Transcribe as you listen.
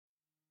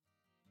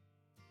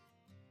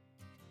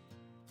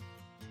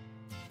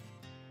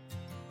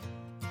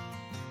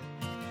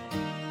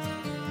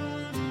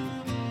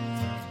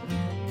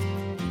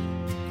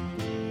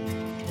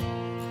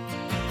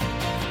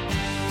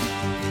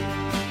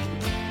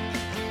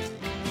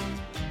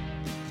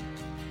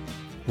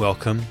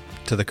Welcome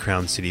to the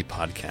Crown City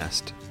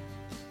Podcast.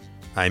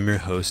 I'm your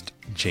host,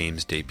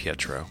 James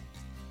DePietro.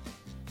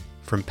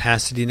 From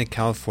Pasadena,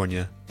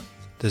 California,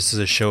 this is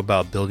a show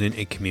about building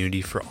a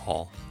community for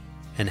all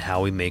and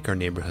how we make our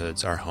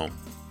neighborhoods our home.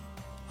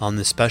 On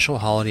this special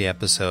holiday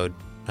episode,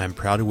 I'm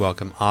proud to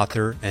welcome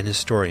author and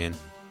historian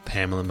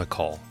Pamela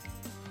McColl.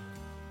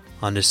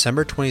 On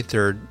December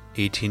 23,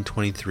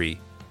 1823,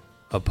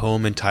 a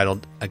poem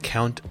entitled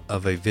Account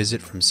of a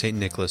Visit from St.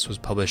 Nicholas was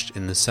published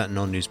in the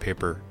Sentinel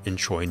newspaper in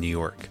Troy, New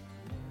York.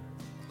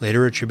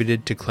 Later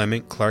attributed to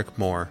Clement Clarke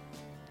Moore,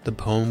 the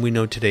poem we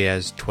know today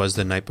as "'Twas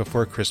the Night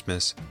Before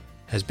Christmas"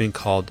 has been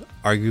called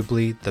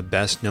arguably the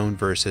best-known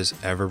verses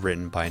ever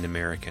written by an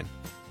American.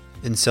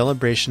 In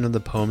celebration of the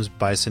poem's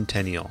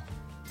bicentennial,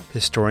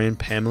 historian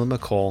Pamela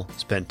McColl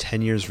spent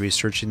 10 years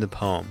researching the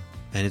poem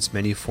and its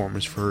many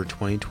forms for her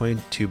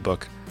 2022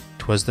 book,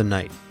 "'Twas the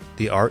Night: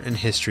 The Art and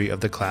History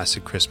of the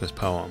Classic Christmas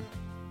Poem."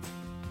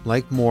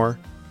 Like Moore,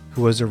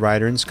 who was a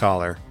writer and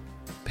scholar,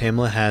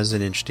 Pamela has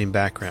an interesting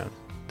background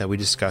that we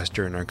discussed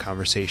during our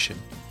conversation.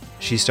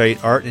 She studied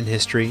art and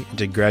history and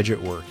did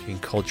graduate work in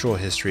cultural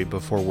history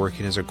before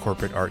working as a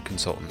corporate art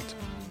consultant.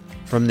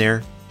 From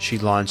there, she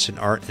launched an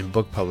art and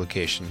book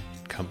publication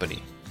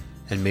company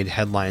and made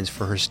headlines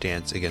for her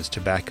stance against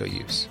tobacco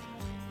use.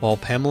 While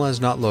Pamela is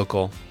not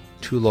local,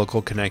 two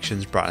local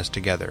connections brought us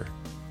together.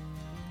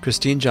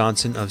 Christine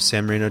Johnson of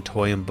San Marino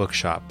Toy and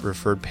Bookshop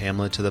referred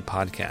Pamela to the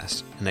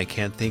podcast, and I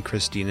can't thank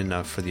Christine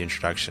enough for the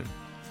introduction.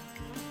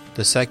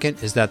 The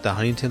second is that the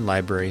Huntington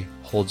Library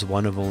holds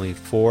one of only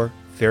 4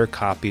 fair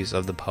copies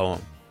of the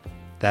poem,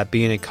 that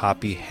being a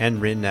copy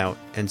handwritten out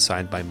and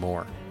signed by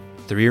Moore.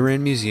 3 are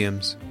in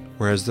museums,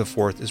 whereas the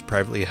 4th is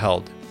privately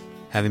held,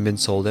 having been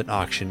sold at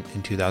auction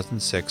in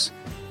 2006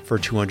 for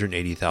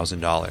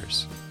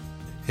 $280,000.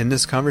 In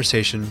this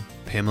conversation,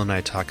 Pamela and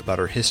I talk about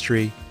her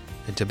history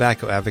and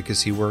tobacco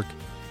advocacy work,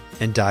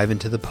 and dive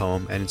into the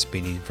poem and its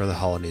meaning for the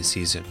holiday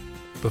season.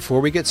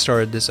 Before we get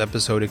started, this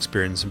episode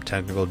experienced some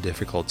technical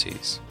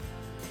difficulties.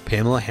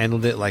 Pamela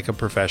handled it like a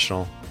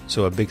professional,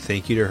 so a big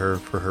thank you to her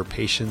for her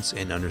patience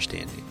and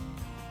understanding.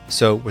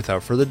 So,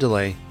 without further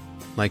delay,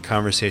 my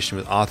conversation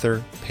with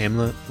author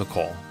Pamela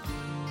McColl.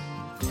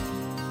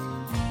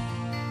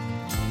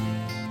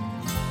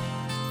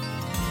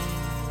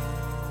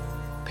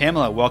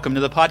 Pamela, welcome to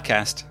the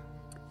podcast.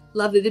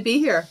 Lovely to be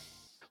here.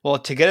 Well,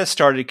 to get us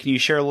started, can you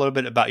share a little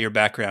bit about your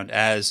background,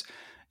 as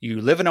you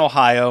live in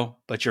Ohio,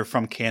 but you're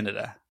from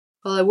Canada?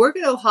 Well, I work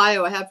in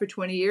Ohio. I have for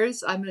 20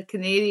 years. I'm a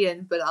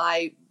Canadian, but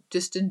I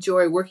just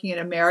enjoy working in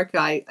America.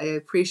 I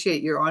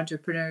appreciate your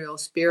entrepreneurial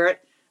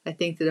spirit. I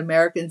think that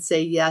Americans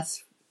say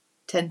yes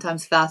 10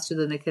 times faster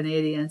than a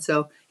Canadian.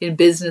 So in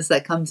business,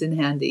 that comes in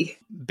handy.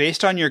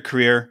 Based on your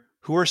career,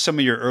 who are some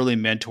of your early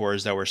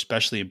mentors that were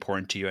especially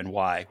important to you, and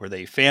why? Were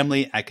they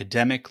family,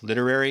 academic,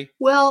 literary?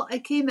 Well, I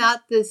came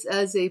at this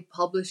as a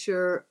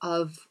publisher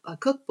of a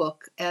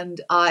cookbook,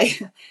 and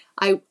I'd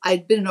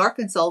been an art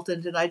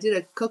consultant, and I did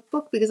a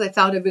cookbook because I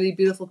found a really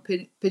beautiful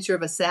picture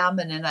of a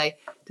salmon, and I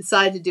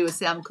decided to do a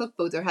salmon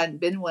cookbook. There hadn't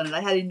been one, and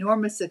I had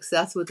enormous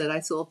success with it. I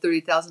sold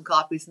 30,000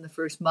 copies in the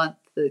first month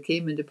that it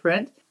came into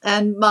print.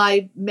 And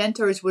my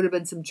mentors would have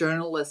been some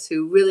journalists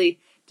who really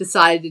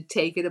decided to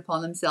take it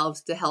upon themselves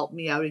to help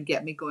me out and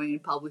get me going in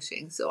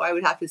publishing. So I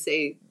would have to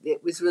say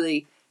it was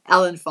really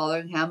Alan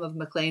Fotheringham of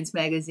Maclean's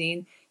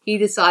magazine. He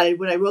decided,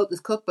 when I wrote this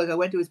cookbook, I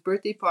went to his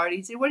birthday party.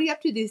 He said, "What are you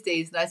up to these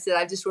days?" And I said,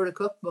 "I just wrote a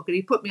cookbook." And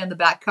he put me on the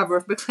back cover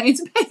of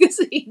Maclean's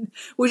magazine,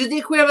 which is the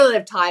equivalent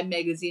of Time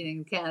magazine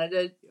in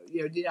Canada,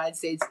 the United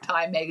States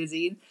Time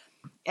magazine.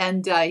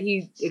 And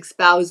he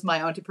espoused my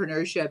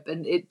entrepreneurship,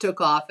 and it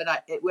took off, and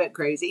it went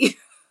crazy.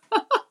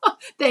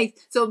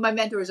 Thanks. So my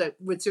mentors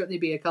would certainly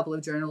be a couple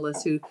of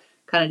journalists who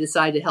kind of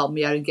decided to help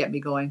me out and get me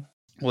going.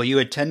 Well, you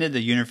attended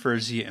the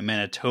University of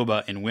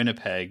Manitoba in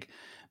Winnipeg,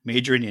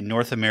 majoring in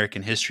North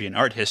American history and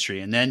art history,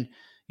 and then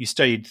you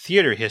studied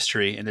theater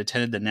history and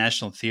attended the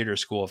National Theatre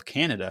School of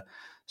Canada.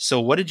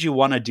 So what did you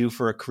want to do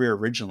for a career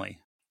originally?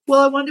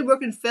 Well, I wanted to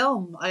work in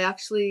film. I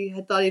actually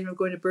had thought even of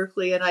going to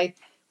Berkeley, and I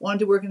wanted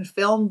to work in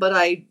film, but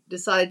I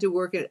decided to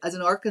work as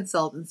an art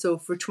consultant. So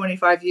for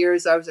 25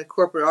 years, I was a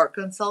corporate art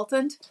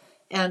consultant,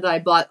 and I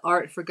bought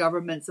art for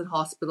governments and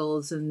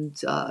hospitals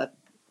and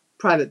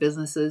private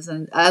businesses,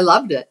 and I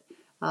loved it.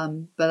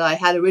 But I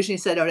had originally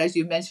set out, as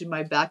you mentioned,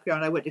 my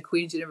background. I went to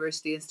Queen's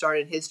University and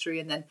started in history,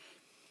 and then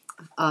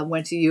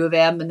went to U of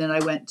M, and then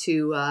I went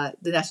to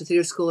the National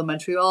Theatre School in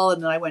Montreal,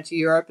 and then I went to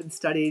Europe and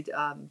studied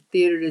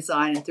theatre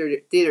design and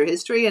theatre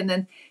history, and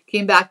then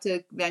came back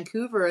to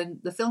Vancouver,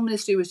 and the film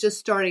industry was just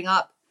starting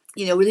up,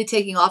 really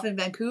taking off in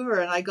Vancouver,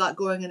 and I got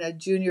going in a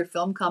junior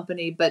film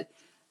company, but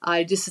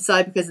I just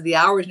decided, because of the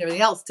hours and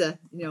everything else, to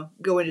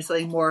go into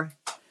something more,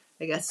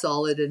 I guess,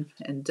 solid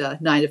and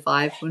 9 to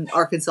 5. When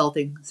art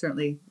consulting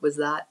certainly was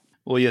that.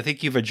 Well, I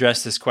think you've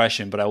addressed this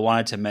question, but I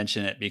wanted to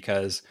mention it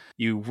because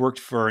you worked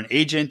for an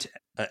agent,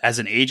 as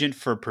an agent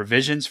for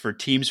provisions for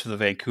teams for the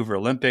Vancouver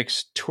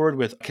Olympics, toured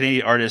with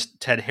Canadian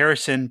artist Ted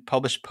Harrison,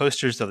 published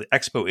posters of the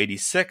Expo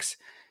 86,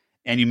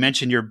 and you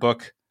mentioned your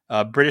book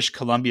British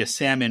Columbia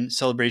Salmon,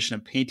 Celebration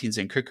of Paintings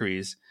and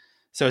Cookeries.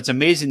 So it's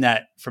amazing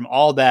that from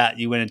all that,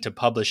 you went into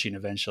publishing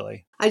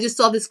eventually. I just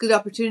saw this good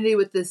opportunity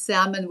with the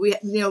salmon.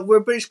 We're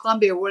British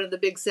Columbia, one of the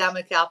big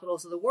salmon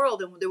capitals of the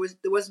world, and there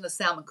wasn't a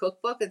salmon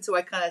cookbook, and so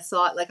I kind of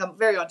saw it, like, I'm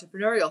very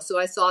entrepreneurial, so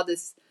I saw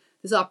this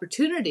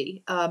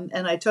opportunity,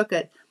 and I took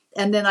it.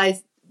 And then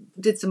I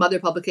did some other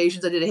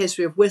publications. I did a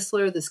history of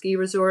Whistler, the ski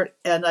resort,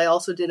 and I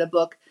also did a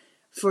book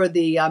for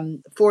the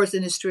forest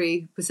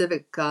industry,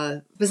 Pacific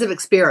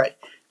Spirit,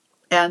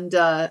 and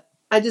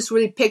I just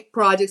really picked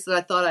projects that I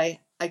thought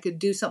I could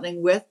do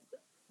something with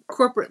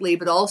corporately,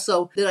 but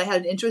also that I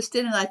had an interest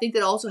in, and I think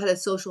that also had a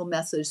social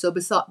message. So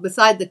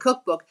beside the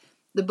cookbook,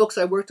 the books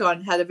I worked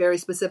on had a very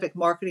specific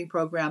marketing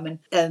program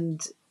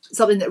and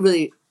something that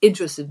really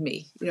interested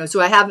me. So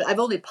I've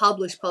only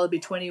published probably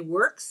 20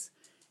 works,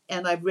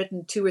 and I've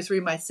written 2 or 3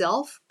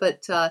 myself,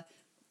 but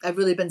I've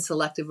really been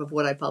selective of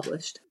what I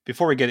published.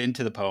 Before we get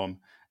into the poem,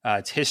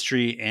 its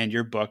history and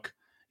your book,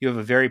 you have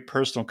a very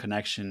personal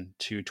connection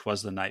to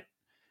 'Twas the Night,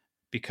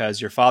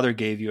 because your father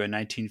gave you a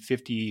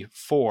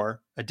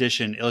 1954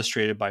 edition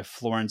illustrated by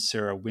Florence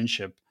Sarah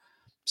Winship.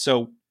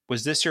 So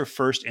was this your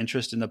first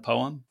interest in the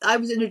poem? I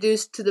was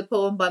introduced to the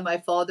poem by my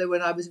father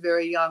when I was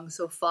very young,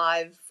 so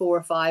 4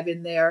 or 5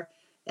 in there.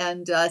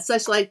 And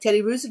such like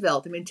Teddy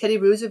Roosevelt. I mean, Teddy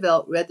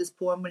Roosevelt read this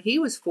poem when he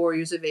was 4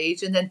 years of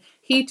age, and then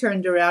he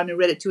turned around and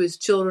read it to his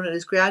children and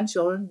his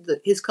grandchildren.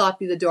 His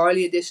copy, the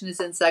Darley edition,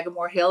 is in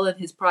Sagamore Hill in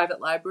his private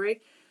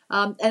library.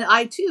 And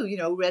I, too,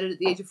 read it at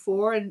the age of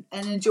 4 and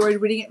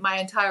enjoyed reading it my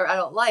entire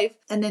adult life,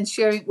 and then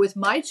sharing it with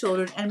my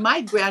children and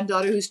my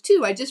granddaughter, who's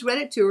 2. I just read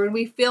it to her, and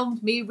we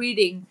filmed me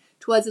reading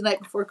 'Twas the Night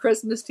Before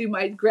Christmas to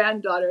my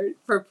granddaughter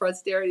for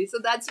posterity. So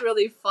that's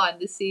really fun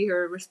to see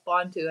her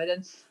respond to it.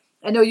 And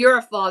I know you're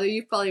a father.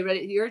 You've probably read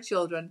it to your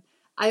children.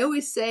 I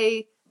always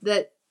say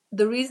that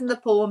the reason the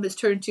poem has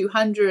turned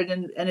 200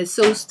 and is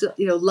so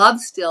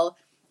loved still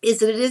is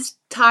that it is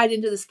tied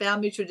into this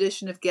family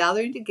tradition of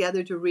gathering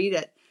together to read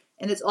it.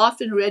 And it's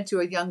often read to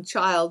a young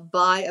child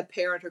by a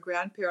parent or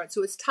grandparent.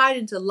 So it's tied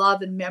into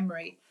love and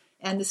memory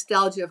and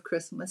nostalgia of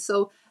Christmas.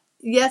 So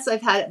yes,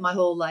 I've had it my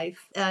whole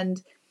life.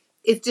 And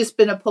it's just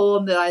been a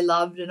poem that I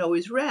loved and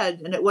always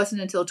read. And it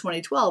wasn't until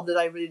 2012 that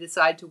I really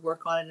decided to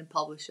work on it and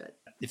publish it.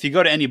 If you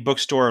go to any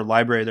bookstore or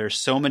library, there's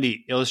so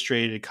many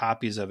illustrated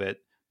copies of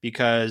it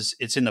because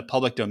it's in the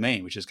public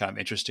domain, which is kind of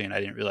interesting. I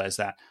didn't realize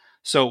that.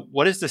 So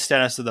what is the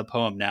status of the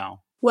poem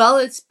now? Well,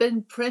 it's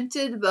been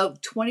printed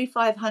about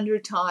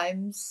 2,500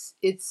 times.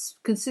 It's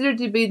considered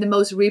to be the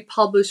most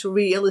republished,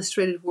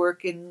 re-illustrated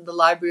work in the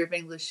Library of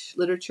English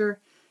Literature.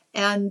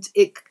 And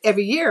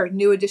every year,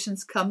 new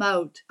editions come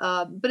out.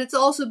 But it's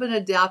also been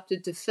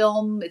adapted to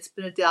film. It's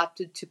been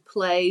adapted to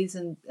plays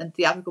and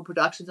theatrical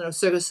productions. I know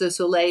Cirque du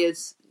Soleil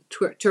is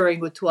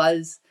touring with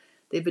 'Twas.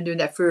 They've been doing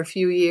that for a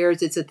few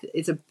years. It's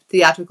a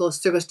theatrical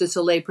Cirque du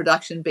Soleil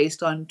production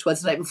based on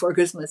 'Twas the Night Before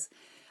Christmas.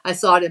 I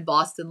saw it in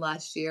Boston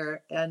last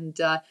year, and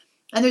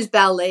there's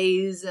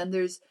ballets,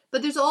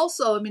 but there's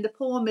also, the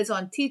poem is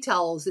on tea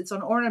towels, it's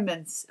on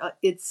ornaments,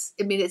 it's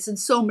in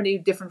so many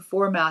different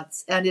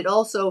formats, and it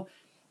also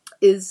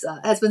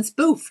has been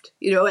spoofed,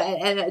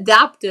 and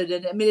adapted,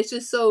 and it's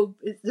just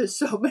there's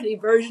so many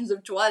versions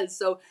of 'Twas.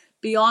 So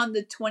beyond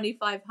the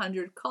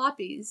 2,500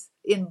 copies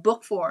in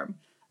book form,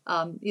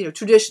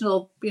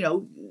 traditional,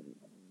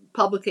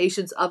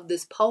 publications of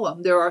this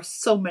poem, there are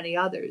so many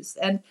others,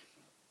 and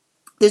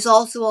there's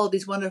also all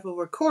these wonderful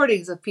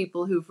recordings of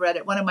people who've read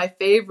it. One of my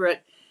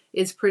favorite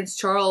is Prince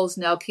Charles,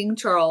 now King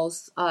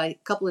Charles, a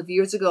couple of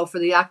years ago for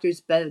the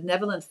Actors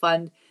Benevolent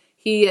Fund.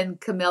 He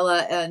and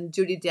Camilla and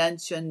Judi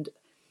Dench and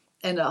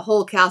a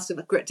whole cast of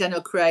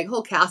Daniel Craig,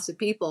 whole cast of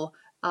people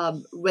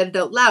read it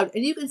out loud.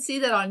 And you can see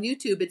that on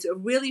YouTube. It's a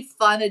really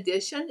fun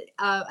edition.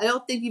 I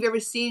don't think you've ever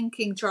seen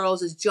King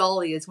Charles as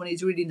jolly as when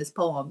he's reading this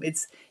poem.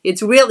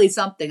 It's really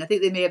something. I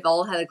think they may have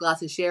all had a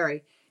glass of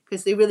sherry,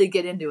 because they really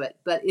get into it,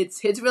 but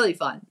it's really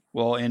fun.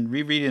 Well, in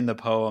rereading the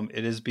poem,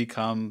 it has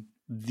become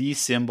the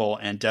symbol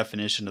and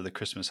definition of the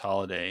Christmas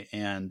holiday.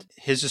 And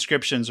his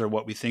descriptions are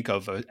what we think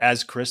of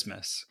as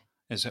Christmas,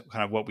 as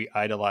kind of what we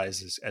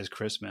idolize as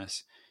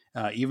Christmas,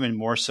 even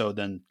more so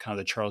than kind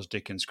of the Charles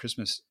Dickens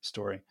Christmas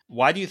story.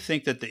 Why do you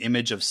think that the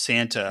image of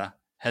Santa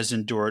has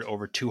endured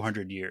over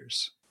 200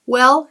 years?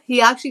 Well,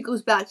 he actually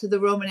goes back to the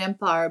Roman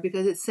Empire,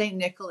 because it's St.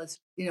 Nicholas,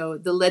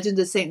 the legend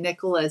of St.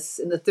 Nicholas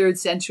in the 3rd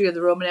century of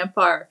the Roman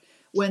Empire,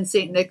 when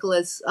St.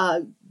 Nicholas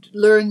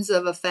learns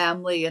of a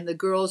family and the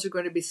girls are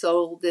going to be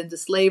sold into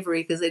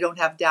slavery because they don't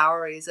have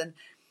dowries. And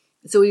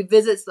so he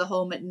visits the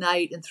home at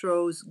night and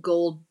throws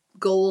gold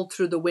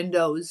through the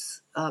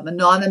windows,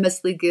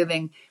 anonymously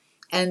giving.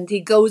 And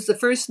he goes the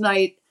first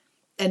night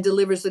and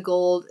delivers the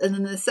gold. And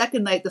then the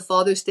second night, the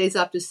father stays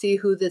up to see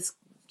who this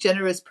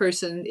generous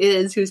person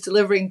is who's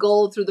delivering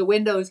gold through the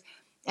windows,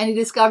 and he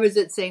discovers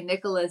it's St.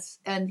 Nicholas,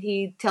 and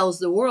he tells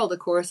the world, of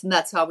course, and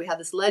that's how we have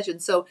this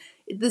legend. So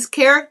this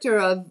character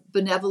of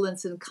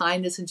benevolence and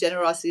kindness and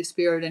generosity of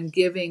spirit and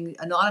giving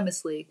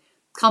anonymously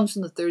comes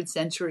from the 3rd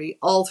century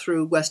all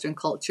through Western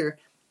culture,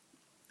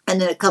 and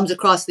then it comes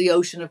across the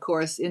ocean, of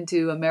course,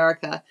 into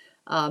America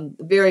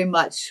very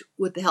much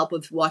with the help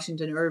of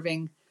Washington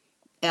Irving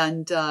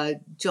and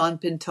John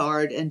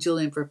Pintard and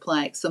Julian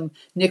Verplanck, some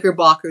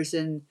Knickerbockers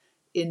in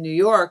New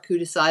York who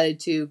decided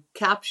to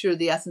capture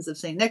the essence of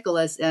St.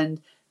 Nicholas,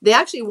 and they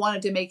actually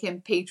wanted to make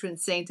him patron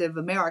saint of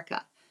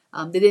America.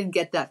 They didn't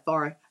get that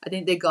far. I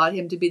think they got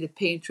him to be the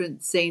patron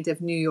saint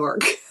of New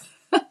York.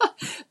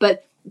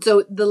 But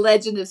so the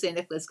legend of St.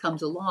 Nicholas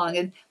comes along,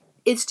 and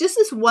it's just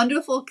this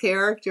wonderful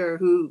character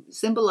who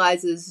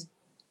symbolizes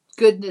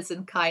goodness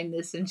and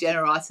kindness and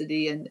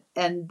generosity,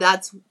 and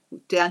that's,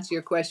 to answer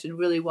your question,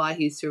 really why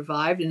he's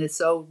survived and is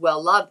so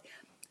well loved.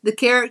 The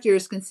character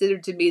is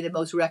considered to be the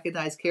most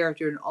recognized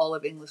character in all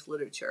of English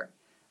literature.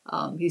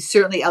 He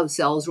certainly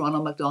outsells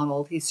Ronald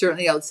McDonald. He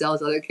certainly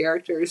outsells other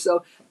characters.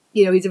 So,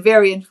 he's a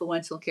very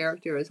influential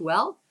character as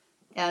well.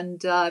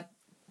 And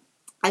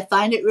I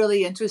find it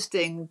really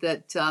interesting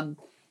that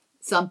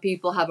some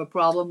people have a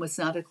problem with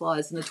Santa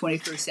Claus in the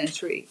 21st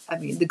century. I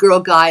mean, the Girl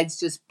Guides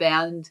just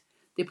banned.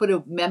 They put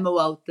a memo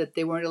out that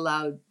they weren't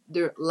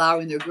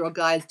allowing their Girl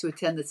Guides to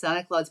attend the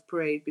Santa Claus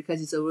parade because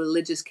he's a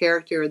religious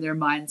character in their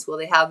minds. Well,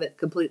 they have it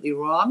completely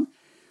wrong.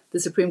 The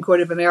Supreme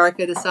Court of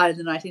America decided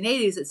in the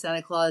 1980s that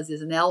Santa Claus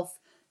is an elf.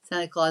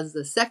 Santa Claus is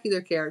a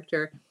secular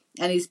character,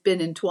 and he's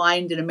been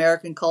entwined in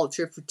American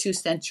culture for 2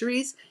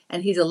 centuries,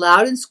 and he's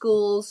allowed in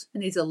schools,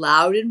 and he's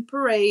allowed in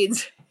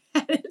parades,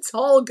 and it's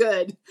all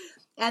good.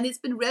 And it's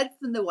been read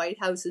from the White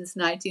House since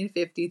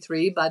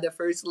 1953 by the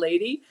First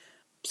Lady.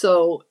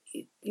 So,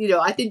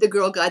 I think the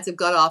Girl Guides have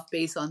got off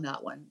base on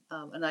that one.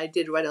 And I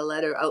did write a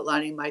letter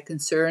outlining my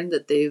concern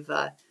that they've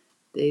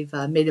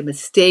made a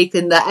mistake.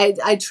 And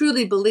I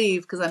truly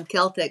believe, because I'm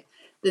Celtic,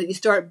 that you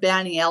start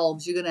banning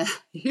elves, you're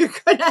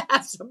gonna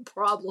have some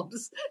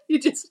problems.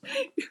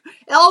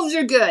 Elves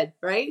are good,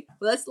 right?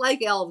 Well, let's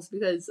like elves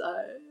because,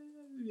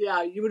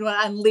 you wouldn't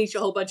want to unleash a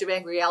whole bunch of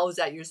angry elves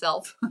at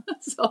yourself.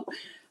 So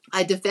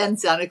I defend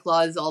Santa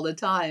Claus all the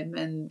time,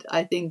 and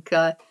I think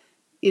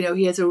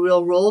he has a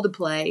real role to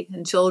play,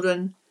 and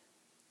children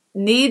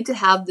need to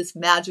have this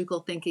magical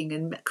thinking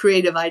and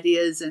creative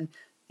ideas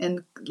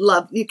and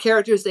love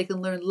characters they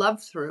can learn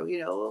love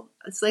through.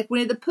 It's like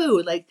Winnie the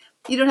Pooh. Like,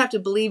 you don't have to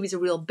believe he's a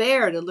real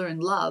bear to learn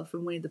love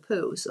from Winnie the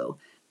Pooh. So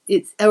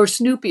or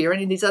Snoopy or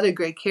any of these other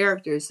great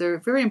characters. They're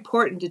very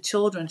important to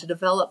children to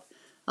develop,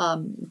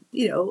 an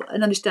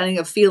understanding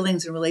of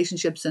feelings and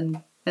relationships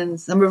and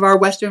some of our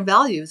Western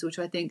values, which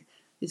I think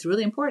is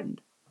really important.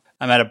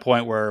 I'm at a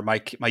point where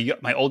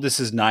my oldest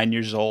is 9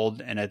 years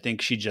old, and I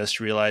think she just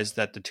realized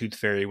that the Tooth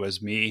Fairy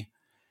was me.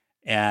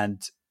 And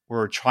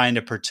we're trying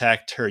to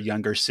protect her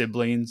younger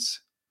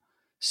siblings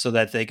so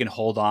that they can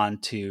hold on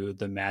to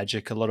the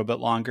magic a little bit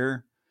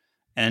longer.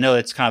 And I know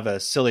it's kind of a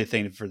silly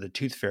thing for the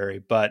Tooth Fairy,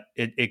 but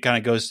it kind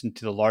of goes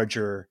into the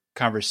larger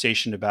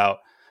conversation about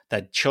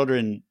that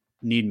children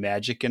need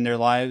magic in their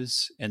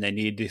lives, and they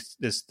need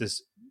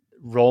this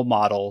role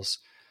models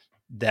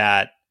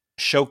that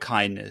show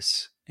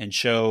kindness and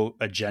show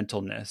a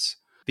gentleness,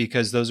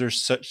 because those are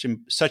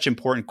such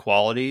important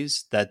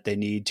qualities that they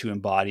need to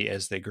embody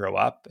as they grow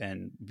up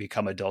and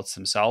become adults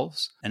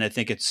themselves. And I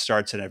think it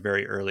starts at a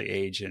very early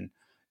age, and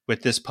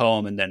with this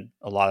poem and then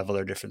a lot of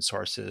other different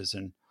sources.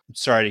 And I'm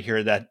sorry to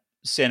hear that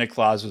Santa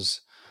Claus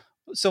was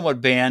somewhat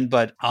banned,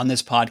 but on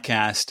this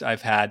podcast,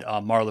 I've had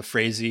Marla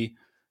Frazee,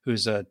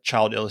 who's a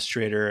child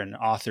illustrator and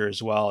author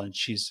as well. And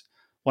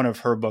one of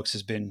her books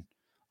has been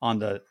on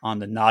the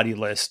naughty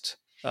list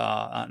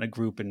on a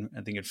group in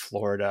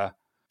Florida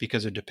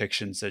because of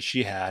depictions that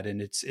she had.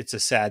 And it's a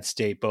sad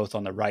state, both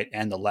on the right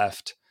and the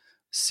left,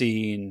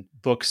 seeing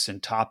books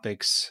and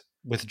topics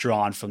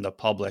withdrawn from the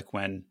public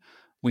when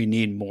we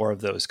need more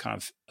of those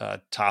kind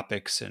of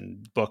topics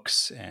and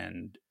books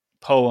and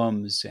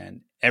poems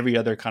and every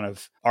other kind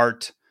of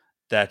art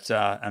that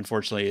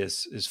unfortunately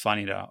is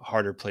finding a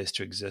harder place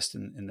to exist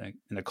in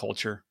the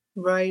culture.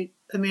 Right.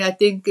 I mean, I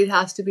think it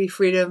has to be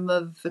freedom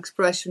of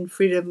expression,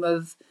 freedom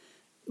of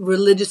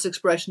religious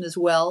expression as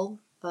well.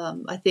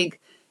 I think,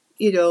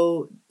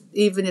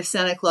 even if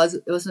Santa Claus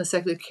wasn't a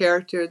secular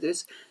character,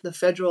 there's the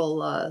federal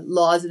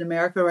laws in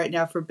America right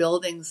now for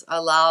buildings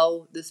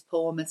allow this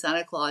poem in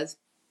Santa Claus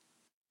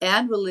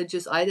and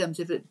religious items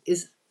if it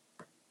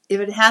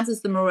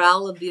enhances the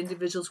morale of the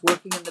individuals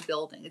working in the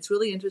building. It's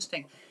really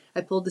interesting.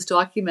 I pulled this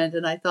document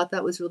and I thought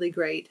that was really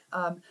great.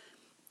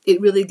 It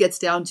really gets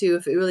down to,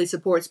 if it really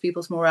supports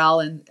people's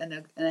morale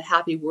and a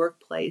happy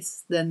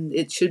workplace, then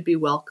it should be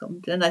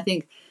welcomed. And I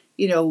think,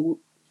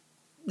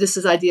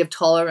 this idea of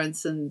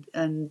tolerance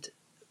and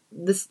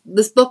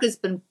this book has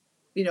been,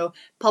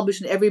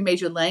 published in every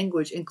major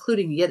language,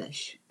 including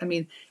Yiddish. I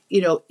mean,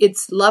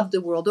 it's loved the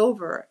world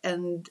over,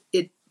 and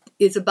it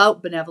is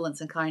about benevolence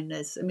and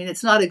kindness. I mean,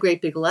 it's not a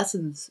great big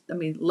lesson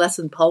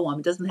poem.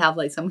 It doesn't have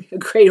like some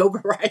great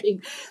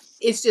overriding.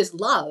 It's just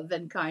love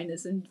and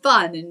kindness and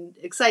fun and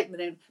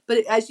excitement.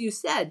 But as you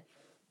said,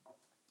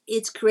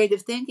 it's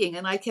creative thinking.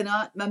 And I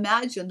cannot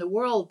imagine the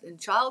world in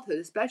childhood,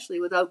 especially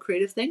without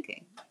creative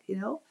thinking,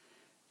 I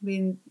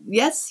mean,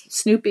 yes,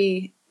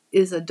 Snoopy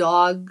is a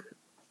dog,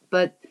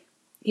 but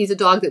he's a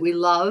dog that we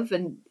love.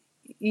 And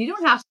you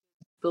don't have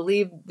to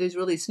believe there's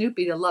really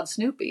Snoopy to love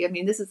Snoopy. I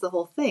mean, this is the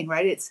whole thing,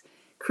 right? It's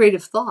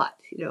creative thought,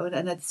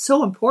 and it's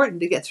so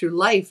important to get through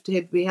life,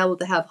 to be able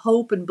to have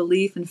hope and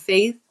belief and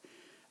faith,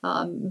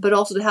 but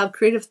also to have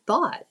creative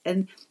thought.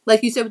 And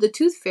like you said with the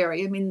tooth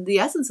fairy, I mean, the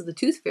essence of the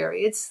tooth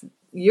fairy, it's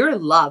your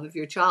love of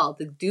your child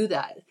to do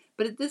that.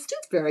 But this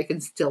tooth fairy can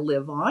still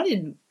live on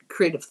in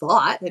creative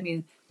thought. I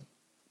mean,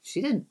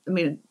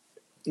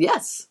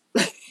 yes,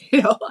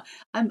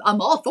 I'm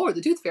all for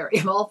the tooth fairy.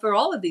 I'm all for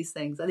all of these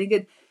things. I think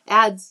it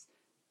adds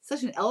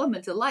such an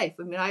element to life.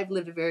 I mean, I've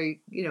lived a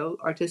very,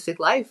 artistic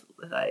life,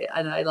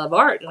 and I love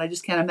art, and I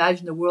just can't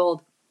imagine the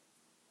world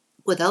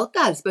without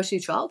that, especially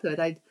childhood.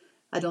 I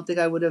don't think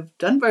I would have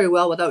done very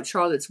well without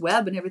Charlotte's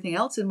Web and everything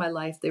else in my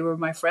life. They were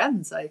my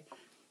friends. I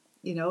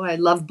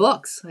love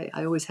books.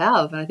 I always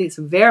have, and I think it's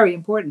very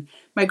important.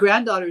 My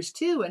granddaughters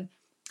too, and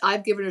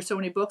I've given her so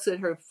many books that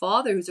her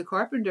father, who's a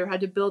carpenter,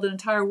 had to build an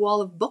entire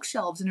wall of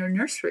bookshelves in her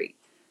nursery.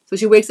 So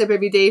she wakes up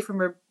every day from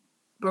her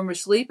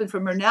sleep and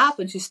from her nap,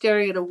 and she's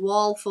staring at a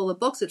wall full of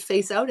books that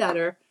face out at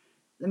her.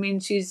 I mean,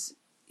 she's,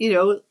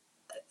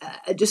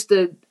 just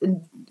an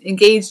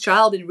engaged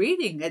child in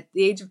reading at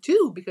the age of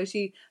 2, because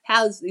she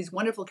has these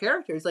wonderful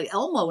characters like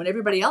Elmo and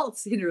everybody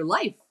else in her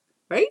life,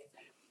 right?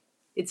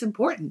 It's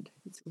important.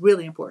 It's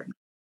really important.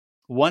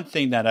 One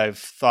thing that I've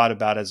thought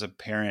about as a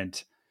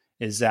parent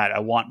is that I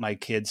want my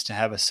kids to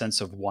have a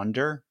sense of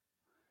wonder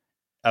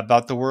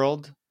about the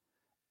world.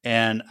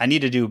 And I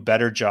need to do a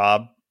better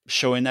job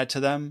showing that to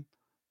them.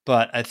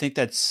 But I think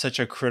that's such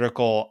a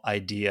critical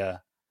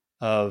idea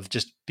of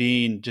just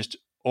being just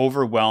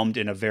overwhelmed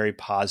in a very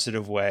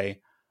positive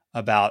way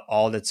about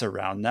all that's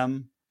around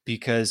them.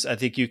 Because I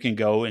think you can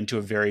go into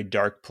a very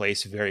dark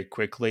place very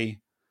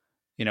quickly,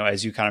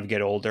 as you kind of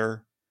get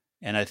older.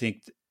 And I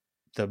think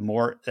the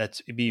more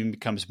it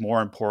becomes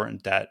more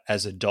important that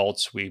as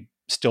adults, we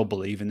still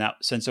believe in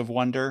that sense of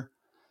wonder,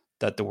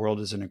 that the world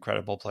is an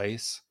incredible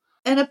place.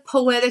 And a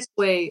poetic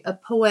way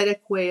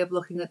of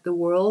looking at the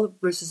world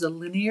versus a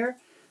linear.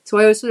 So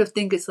I always sort of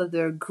think it's like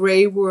the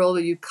gray world,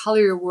 or you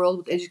color your world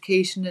with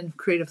education and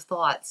creative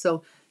thought.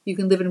 So you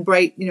can live in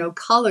bright,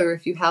 color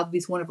if you have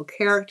these wonderful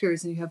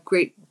characters and you have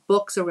great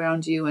books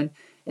around you, and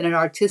an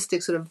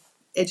artistic sort of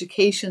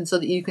education, so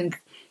that you can,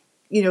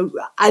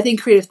 I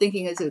think creative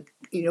thinking is a,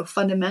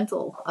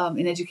 fundamental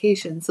in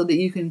education, so that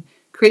you can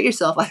create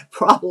yourself out of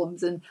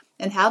problems and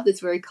have this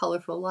very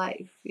colorful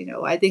life.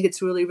 I think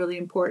it's really, really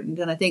important.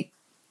 And I think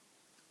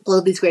all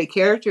of these great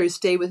characters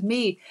stay with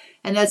me.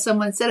 And as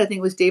someone said, I think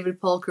it was David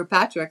Paul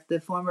Kirkpatrick,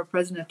 the former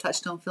president of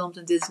Touchstone Films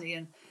and Disney,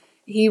 and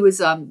he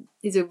was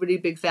he's a really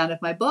big fan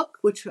of my book,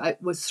 which I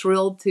was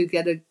thrilled to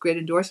get a great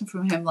endorsement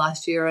from him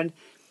last year. And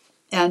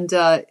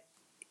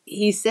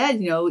he said,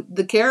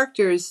 the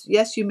characters,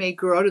 yes, you may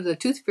grow out of the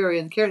tooth fairy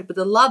and the character, but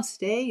the love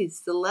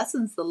stays. The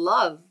lessons, the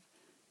love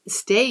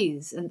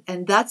stays,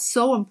 and that's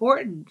so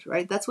important,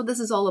 right? That's what this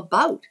is all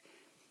about.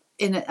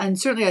 And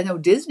certainly I know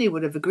Disney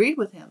would have agreed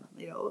with him,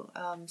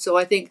 so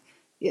I think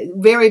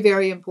very,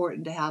 very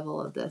important to have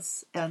all of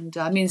this. And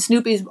I mean,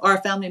 Snoopy's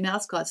our family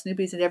mascot.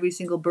 Snoopy's at every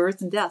single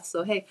birth and death.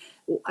 So hey,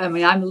 I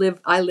mean,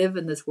 I live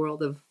in this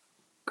world of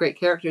great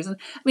characters. And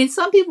I mean,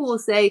 some people will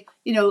say,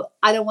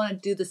 I don't want to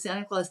do the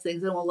Santa Claus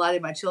things. I don't want to lie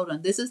to my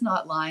children. This is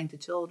not lying to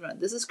children.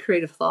 This is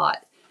creative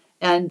thought.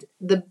 And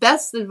the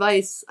best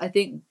advice I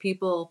think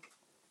people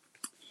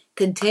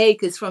can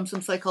take is from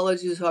some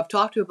psychologists who I've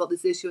talked to about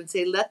this issue, and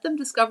say, let them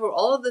discover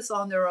all of this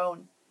on their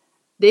own.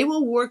 They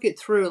will work it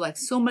through, like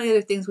so many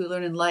other things we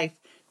learn in life.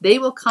 They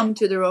will come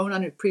to their own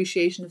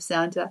appreciation of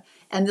Santa,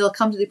 and they'll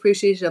come to the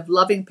appreciation of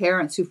loving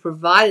parents who've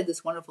provided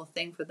this wonderful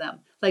thing for them,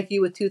 like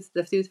you with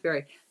the Tooth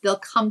Fairy. They'll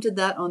come to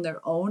that on their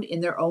own,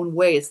 in their own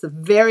way. It's the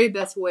very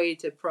best way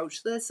to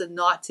approach this, and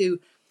not to,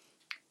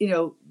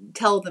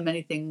 tell them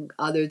anything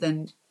other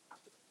than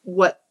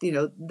what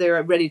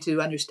they're ready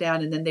to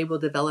understand, and then they will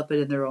develop it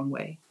in their own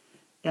way.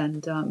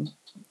 And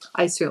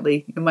I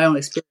certainly, in my own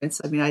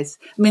experience, I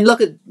mean look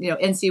at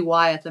N.C.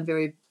 Wyeth. I'm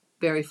very,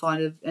 very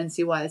fond of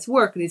N.C. Wyeth's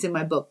work, and he's in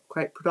my book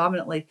quite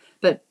predominantly.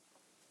 But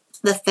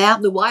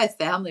the Wyeth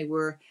family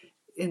were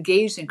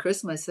engaged in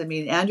Christmas. I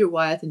mean, Andrew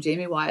Wyeth and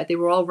Jamie Wyeth, they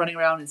were all running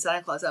around in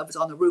Santa Claus outfits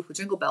on the roof with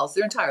jingle bells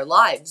their entire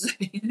lives.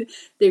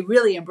 They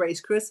really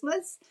embraced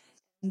Christmas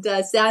and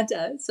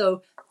Santa.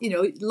 So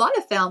a lot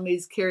of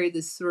families carry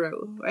this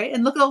through, right?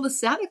 And look at all the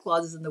Santa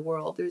Clauses in the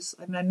world.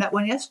 I met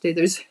one yesterday.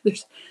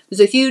 There's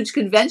a huge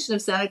convention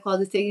of Santa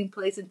Clauses taking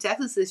place in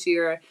Texas this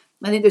year.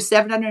 I think there's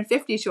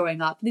 750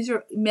 showing up. These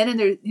are men in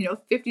their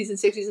 50s and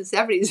 60s and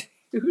 70s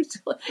who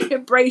still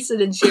embrace it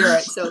and share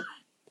it. So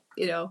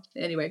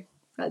anyway,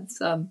 that's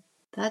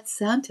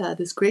Santa,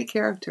 this great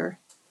character.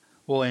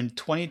 Well, in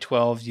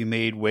 2012, you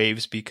made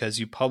waves because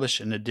you published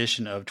an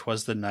edition of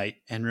 'Twas the Night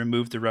and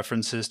removed the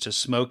references to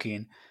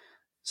smoking,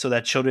 so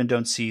that children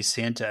don't see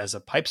Santa as a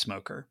pipe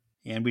smoker.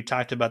 And we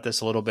talked about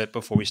this a little bit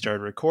before we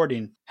started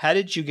recording. How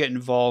did you get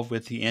involved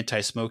with the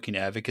anti-smoking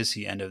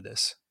advocacy end of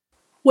this?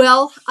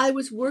 Well, I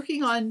was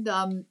working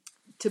on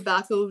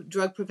tobacco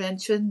drug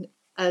prevention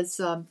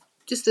as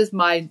just as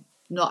my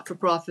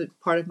not-for-profit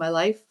part of my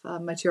life,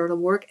 my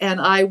charitable work. And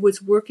I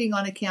was working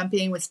on a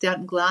campaign with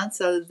Stanton Glantz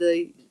out of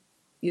the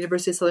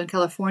University of Southern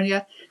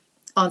California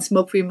on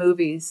smoke-free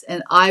movies.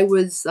 And I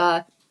was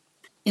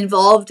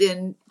involved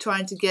in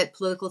trying to get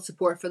political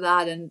support for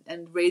that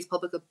and raise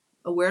public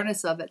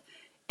awareness of it.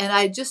 And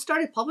I just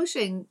started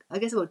publishing, I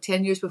guess about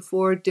 10 years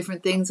before,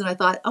 different things. And I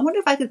thought, I wonder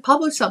if I could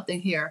publish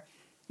something here,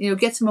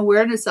 get some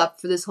awareness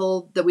up for this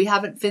whole, that we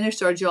haven't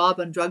finished our job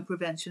on drug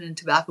prevention and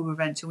tobacco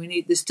prevention.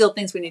 There's still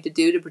things we need to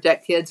do to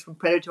protect kids from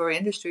predatory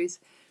industries.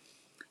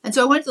 And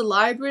so I went to the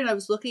library and I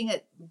was looking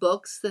at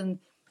books, and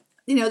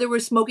there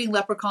were smoking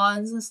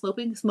leprechauns and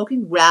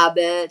smoking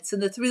rabbits,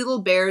 and the three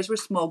little bears were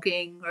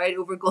smoking right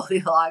over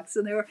Goldilocks,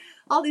 and there were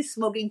all these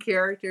smoking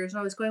characters.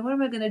 And I was going, what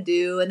am I going to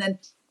do? And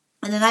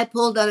then I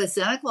pulled out a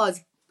Santa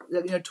Claus,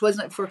 'Twas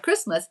Night Before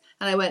Christmas,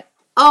 and I went,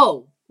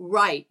 oh,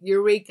 right,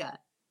 Eureka.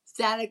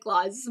 Santa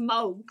Claus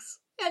smokes,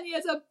 and he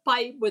has a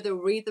pipe with a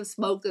wreath of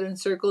smoke that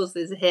encircles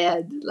his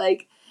head.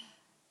 Like,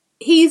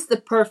 he's the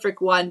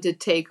perfect one to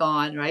take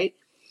on, right?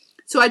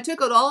 So I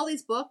took out all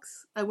these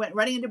books. I went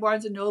running into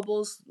Barnes and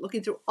Nobles,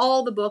 looking through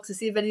all the books to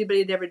see if anybody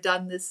had ever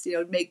done this,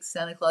 make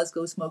Santa Claus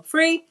go smoke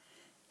free.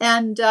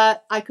 And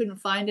I couldn't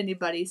find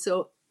anybody.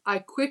 So I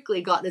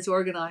quickly got this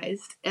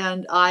organized,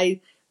 and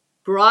I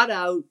brought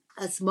out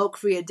a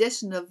smoke-free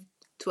edition of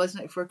 'Twas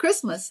Night Before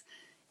Christmas.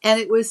 And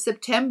it was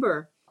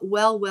September,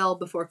 well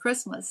before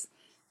Christmas.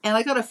 And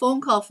I got a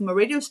phone call from a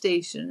radio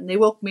station, and they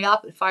woke me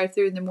up at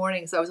 5:30 in the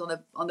morning. So I was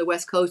on the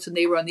West Coast, and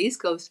they were on the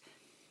East Coast.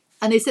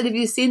 And they said, have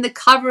you seen the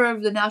cover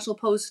of the National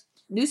Post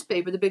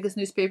newspaper, the biggest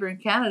newspaper in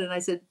Canada? And I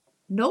said,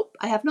 nope,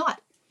 I have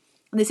not.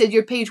 And they said,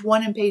 you're page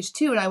 1 and page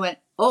 2. And I went,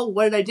 oh,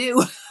 what did I do?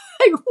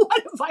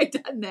 What have I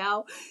done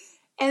now?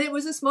 And it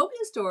was a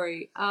smoking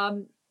story.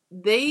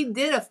 They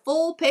did a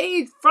full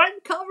page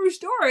front cover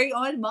story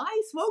on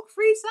my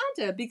smoke-free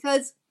Santa,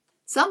 because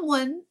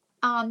someone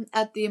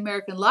at the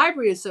American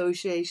Library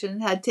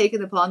Association had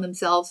taken upon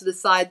themselves to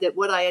decide that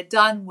what I had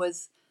done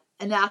was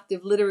an act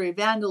of literary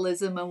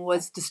vandalism and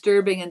was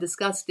disturbing and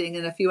disgusting,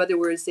 and a few other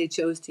words they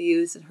chose to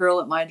use and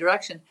hurl at my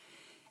direction.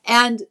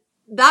 And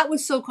that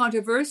was so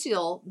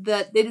controversial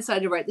that they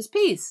decided to write this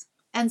piece.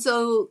 And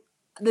so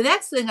the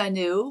next thing I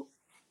knew,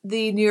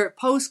 the New York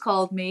Post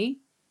called me,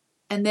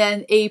 and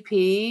then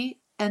AP,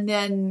 and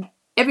then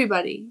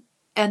everybody.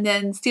 And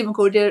then Stephen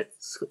Colbert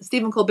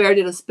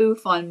did a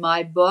spoof on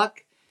my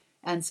book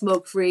and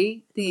Smoke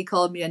Free. I think he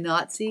called me a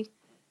Nazi.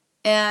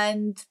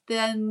 And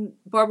then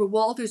Barbara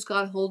Walters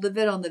got hold of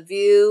it on The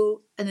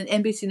View. And then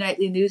NBC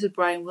Nightly News with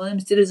Brian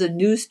Williams did it as a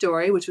news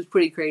story, which was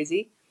pretty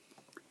crazy.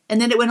 And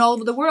then it went all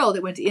over the world.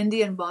 It went to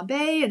India and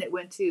Bombay, and it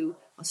went to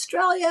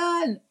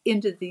Australia and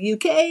into the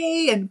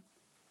UK and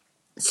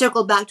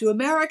circled back to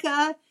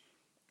America.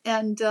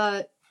 And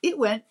it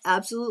went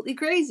absolutely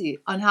crazy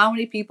on how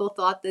many people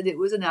thought that it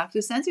was an act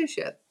of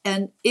censorship.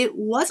 And it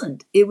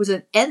wasn't. It was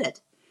an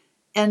edit.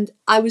 And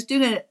I was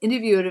doing an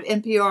interview at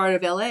NPR out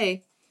of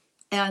LA,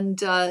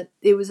 and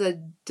it was a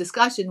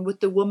discussion with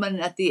the woman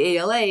at the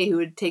ALA who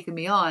had taken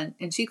me on.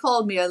 And she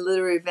called me a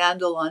literary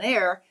vandal on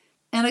air.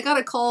 And I got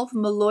a call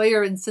from a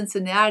lawyer in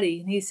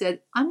Cincinnati, and he said,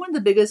 I'm one of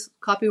the biggest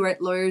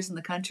copyright lawyers in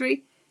the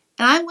country,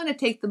 and I'm going to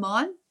take them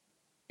on,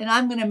 and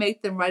I'm going to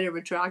make them write a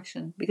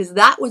retraction, because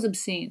that was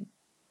obscene.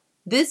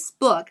 This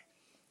book,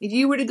 if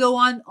you were to go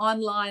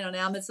online on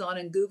Amazon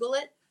and Google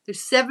it,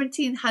 there's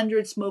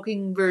 1,700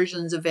 smoking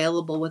versions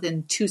available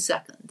within 2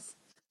 seconds.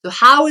 So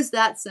how is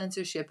that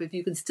censorship if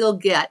you can still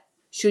get,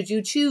 should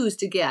you choose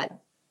to get,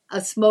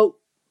 a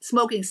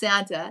smoking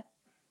Santa,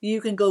 you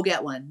can go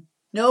get one.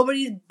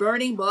 Nobody's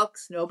burning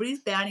books.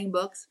 Nobody's banning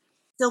books.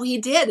 So he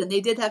did, and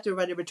they did have to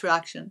write a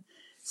retraction.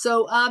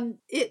 So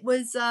it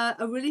was a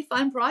really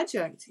fun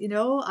project.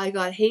 I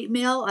got hate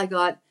mail. I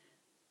got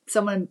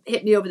someone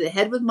hit me over the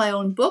head with my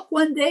own book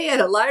one day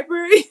at a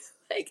library.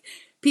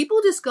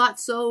 People just got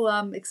so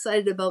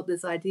excited about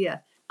this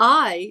idea.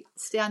 I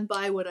stand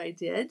by what I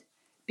did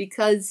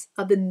because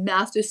of the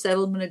Master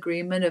Settlement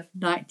Agreement of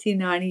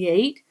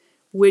 1998,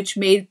 which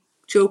made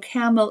Joe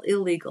Camel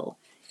illegal.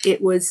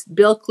 It was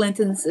Bill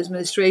Clinton's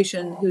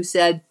administration who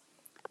said,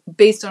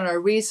 based on our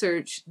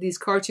research, these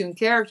cartoon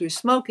characters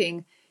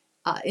smoking,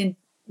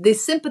 they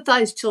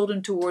sympathize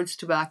children towards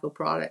tobacco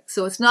products.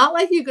 So it's not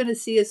like you're going to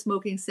see a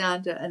smoking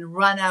Santa and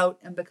run out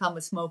and become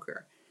a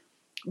smoker.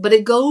 But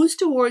it goes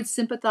towards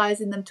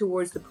sympathizing them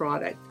towards the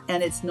product,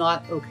 and it's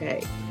not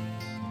okay.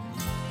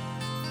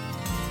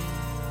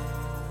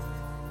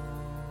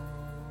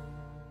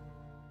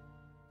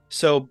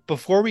 So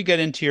before we get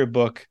into your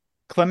book,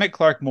 Clement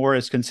Clark Moore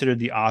is considered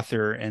the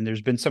author, and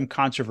there's been some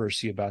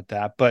controversy about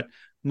that, but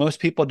most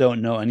people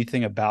don't know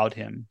anything about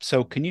him.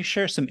 So can you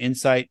share some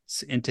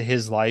insights into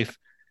his life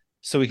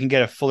so we can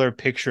get a fuller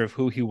picture of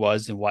who he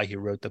was and why he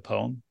wrote the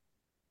poem?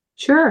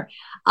 Sure.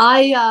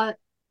 I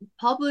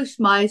published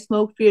my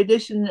smoke-free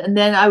edition, and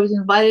then I was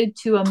invited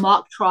to a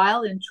mock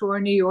trial in Troy,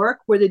 New York,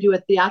 where they do a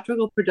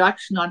theatrical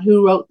production on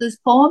who wrote this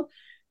poem.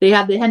 They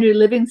have the Henry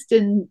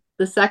Livingston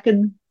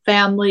II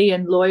family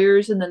and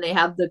lawyers, and then they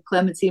have the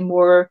Clement C.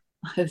 Moore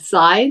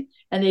side,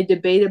 and they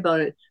debate about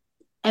it.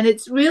 And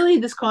it's really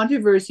this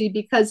controversy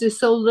because there's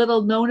so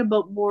little known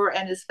about Moore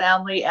and his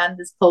family and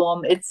this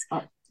poem. It's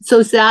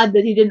so sad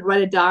that he didn't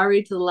write a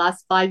diary to the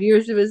last 5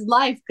 years of his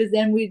life, because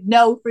then we'd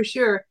know for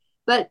sure.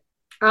 But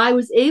I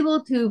was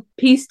able to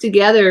piece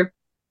together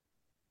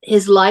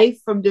his life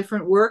from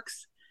different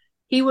works.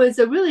 He was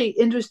a really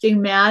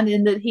interesting man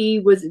in that he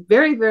was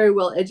very, very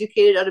well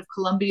educated out of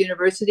Columbia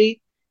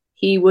University.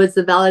 He was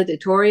the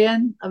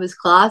valedictorian of his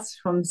class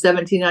from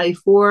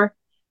 1794.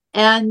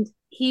 And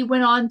he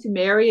went on to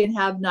marry and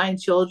have 9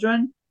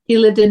 children. He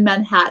lived in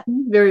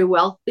Manhattan, very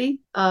wealthy.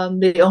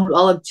 They owned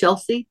all of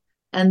Chelsea,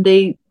 and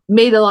they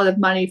made a lot of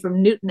money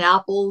from Newton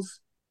apples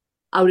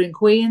out in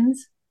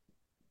Queens,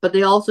 but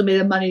they also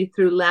made money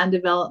through land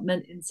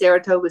development in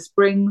Saratoga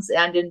Springs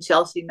and in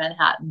Chelsea,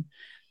 Manhattan.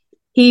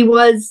 He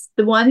was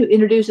the one who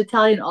introduced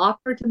Italian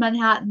opera to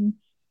Manhattan.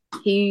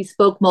 He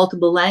spoke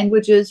multiple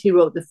languages. He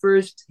wrote the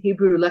first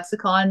Hebrew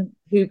lexicon,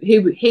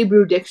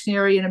 Hebrew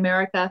dictionary in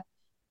America,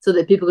 so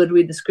that people could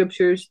read the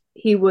scriptures.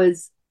 He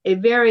was a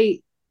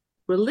very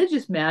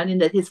religious man in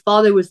that his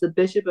father was the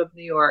Bishop of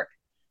New York,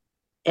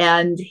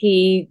 and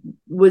he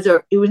was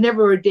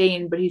never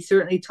ordained, but he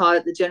certainly taught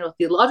at the General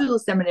Theological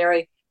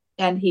Seminary,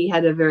 and he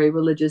had a very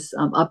religious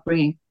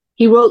upbringing.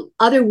 He wrote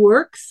other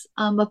works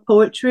of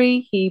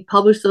poetry. He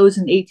published those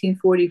in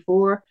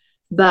 1844.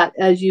 But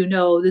as you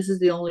know, this is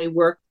the only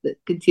work that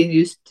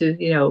continues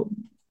to,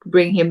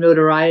 bring him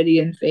notoriety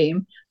and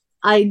fame.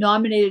 I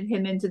nominated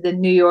him into the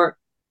New York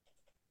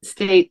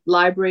State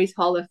Library's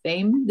Hall of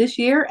Fame this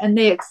year, and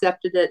they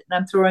accepted it. And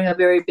I'm throwing a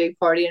very big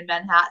party in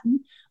Manhattan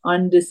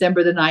on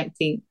December the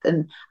 19th.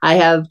 And I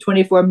have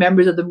 24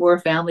 members of the Moore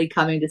family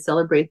coming to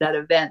celebrate that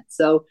event.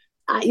 So,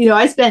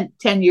 I spent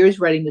 10 years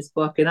writing this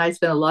book, and I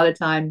spent a lot of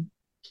time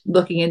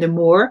looking into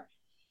Moore.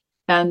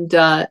 And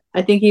I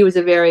think he was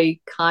a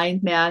very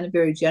kind man, a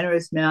very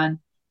generous man.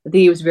 I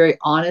think he was a very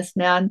honest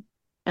man.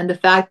 And the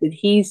fact that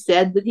he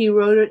said that he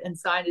wrote it and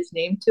signed his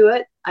name to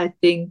it, I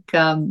think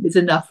is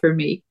enough for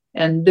me.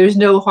 And there's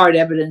no hard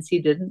evidence he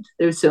didn't.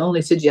 There's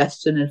only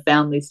suggestion and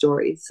family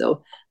stories.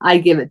 So I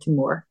give it to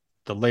Moore.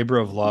 The labor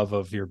of love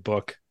of your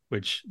book,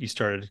 which you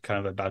started kind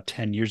of about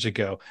 10 years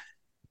ago.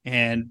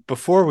 And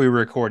before we were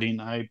recording,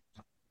 I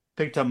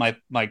picked up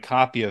my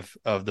copy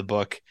of the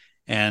book,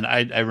 and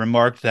I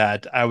remarked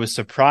that I was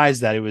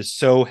surprised that it was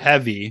so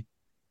heavy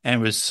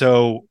and was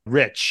so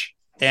rich.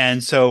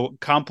 And so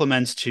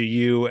compliments to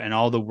you and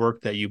all the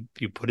work that you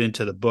put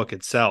into the book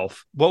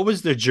itself. What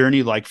was the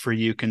journey like for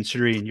you,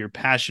 considering your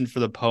passion for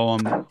the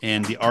poem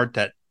and the art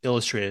that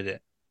illustrated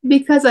it?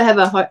 Because I have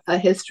a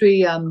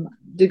history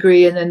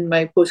degree, and then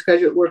my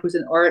postgraduate work was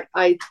in art,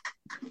 I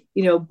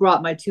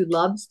brought my two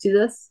loves to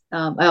this.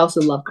 I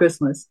also love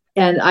Christmas,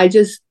 and I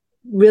just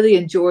really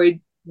enjoyed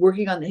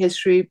working on the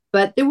history.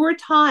 But there were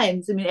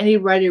times, any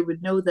writer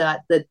would know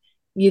that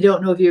you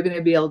don't know if you're going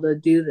to be able to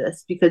do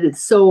this because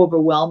it's so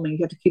overwhelming. You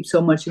have to keep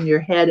so much in your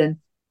head. And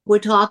we're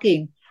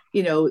talking,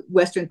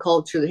 Western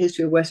culture, the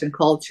history of Western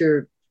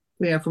culture,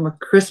 from a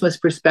Christmas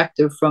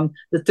perspective, from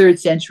the 3rd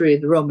century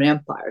of the Roman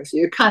Empire. So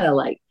you're kind of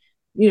like,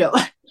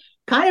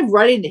 kind of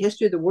writing the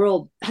history of the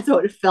world. That's how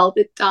it felt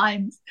at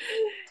times.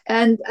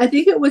 And I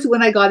think it was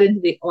when I got into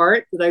the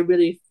art that I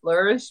really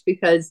flourished,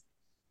 because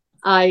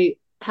I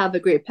have a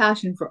great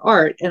passion for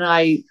art, and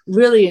I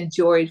really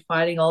enjoyed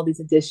finding all these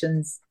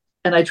editions.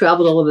 And I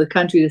traveled all over the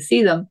country to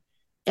see them,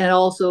 and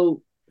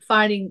also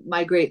finding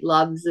my great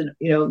loves and,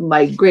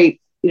 my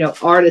great,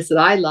 artists that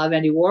I love,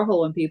 Andy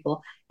Warhol and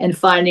people, and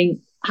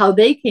finding how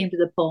they came to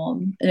the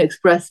poem and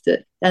expressed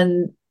it.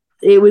 And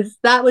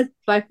that was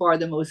by far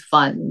the most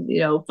fun,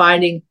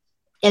 finding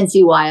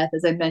N.C. Wyeth,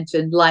 as I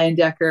mentioned, Lion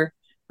Decker,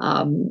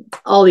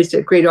 all these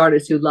great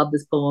artists who loved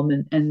this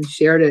poem and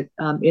shared it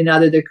in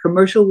either their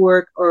commercial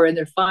work or in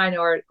their fine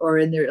art or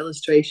in their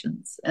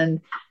illustrations. And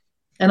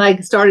I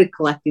started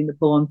collecting the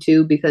poem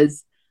too,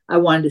 because I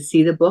wanted to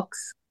see the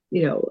books,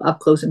 up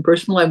close and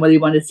personal. I really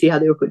wanted to see how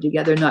they were put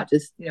together, not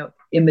just,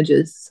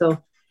 images.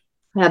 So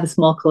I have a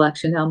small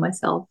collection now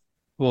myself.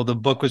 Well, the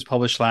book was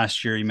published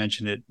last year. You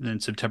mentioned it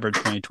in September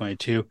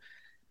 2022,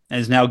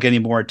 and is now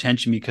getting more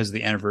attention because of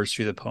the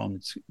anniversary of the poem.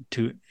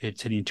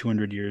 It's hitting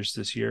 200 years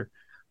this year.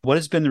 What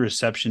has been the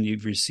reception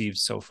you've received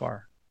so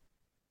far?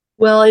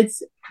 Well,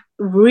 it's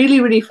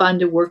really, really fun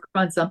to work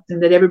on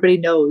something that everybody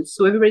knows.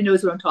 So everybody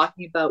knows what I'm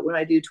talking about when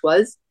I do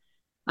 'Twas.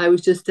 I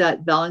was just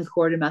at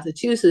Valancourt in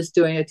Massachusetts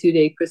doing a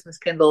 2-day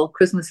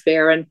Christmas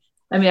fair. And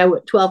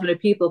 1,200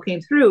 people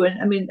came through.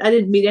 And I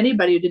didn't meet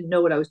anybody who didn't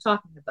know what I was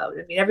talking about.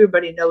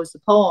 Everybody knows the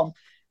poem.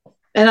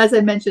 And as I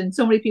mentioned,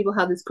 so many people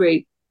have this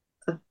great,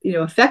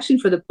 affection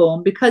for the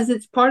poem because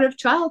it's part of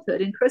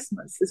childhood and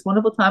Christmas, this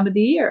wonderful time of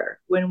the year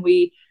when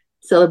we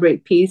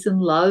celebrate peace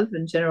and love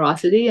and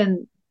generosity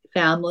and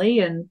family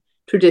and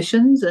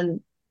traditions.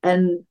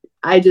 And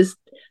I just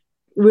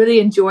really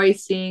enjoy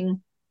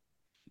seeing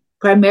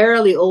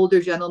primarily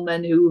older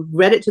gentlemen who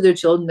read it to their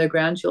children, their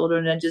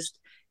grandchildren, and just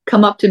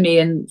come up to me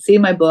and see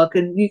my book,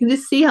 and you can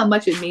just see how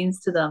much it means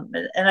to them.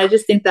 And I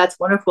just think that's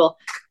wonderful.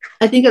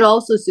 I think it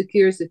also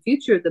secures the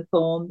future of the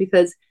poem,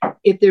 because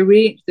if they're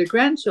reading to their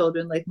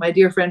grandchildren, like my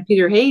dear friend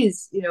Peter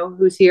Hayes,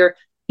 who's here,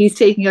 he's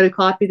taking out a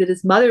copy that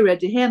his mother read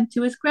to him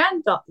to his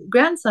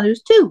grandson,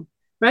 who's 2,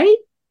 right?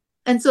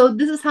 And so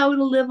this is how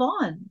it'll live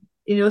on,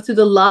 through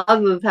the love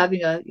of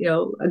having a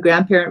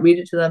grandparent read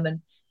it to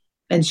them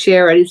and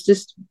share it. It's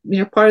just,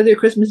 part of their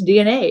Christmas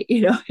DNA.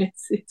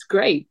 It's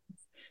great.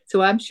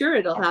 So I'm sure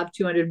it'll have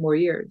 200 more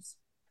years.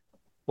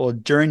 Well,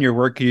 during your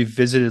work, you've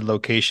visited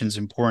locations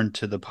important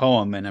to the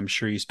poem, and I'm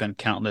sure you spent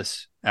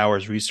countless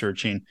hours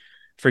researching.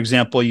 For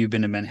example, you've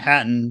been to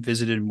Manhattan,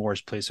 visited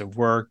Moore's place of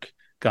work,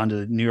 gone to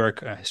the New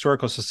York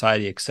Historical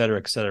Society, et cetera,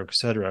 et cetera, et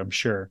cetera, I'm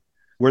sure.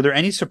 Were there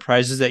any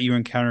surprises that you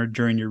encountered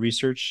during your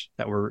research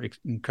that were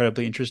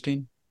incredibly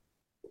interesting?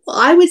 Well,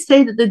 I would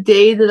say that the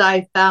day that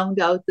I found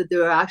out that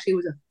there actually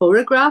was a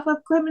photograph of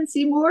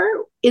Clemency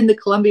Moore in the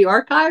Columbia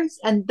Archives,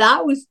 and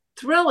that was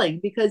thrilling,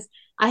 because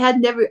I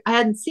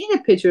hadn't seen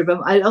a picture of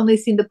him. I'd only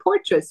seen the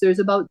portraits. There's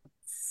about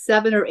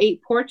 7 or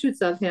 8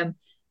 portraits of him.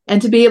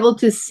 And to be able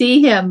to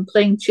see him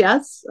playing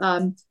chess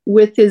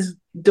with his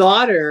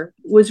daughter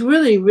was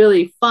really,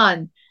 really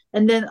fun.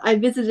 And then I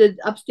visited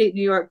upstate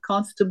New York,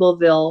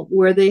 Constableville,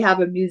 where they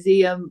have a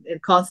museum in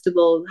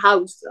Constable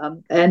House.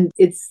 And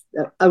it's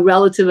a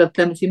relative of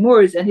Clemency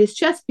Moore's, and his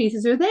chess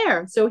pieces are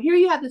there. So here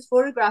you have this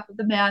photograph of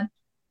the man.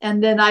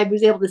 And then I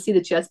was able to see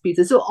the chess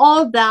pieces. So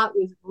all of that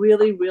was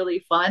really,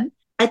 really fun.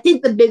 I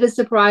think the biggest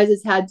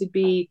surprises had to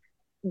be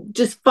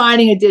just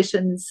finding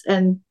editions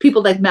and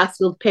people like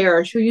Maxfield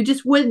Parrish, who you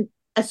just wouldn't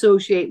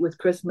associate with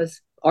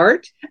Christmas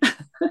art.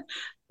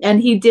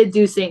 And he did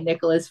do St.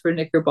 Nicholas for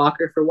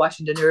Knickerbocker for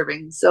Washington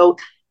Irving. So,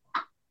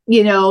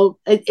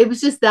 it was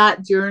just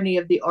that journey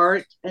of the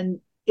art. And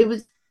it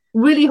was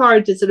really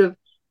hard to sort of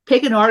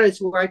pick an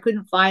artist where I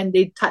couldn't find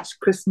they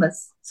touched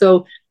Christmas.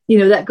 So,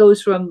 that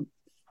goes from,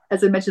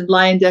 as I mentioned,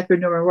 Leyendecker,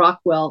 Norman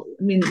Rockwell.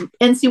 I mean,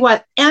 N.C.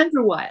 Wyeth,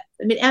 Andrew Wyeth.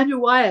 Andrew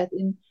Wyeth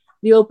in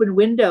The Open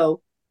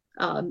Window,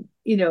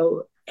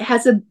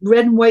 has a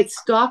red and white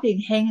stocking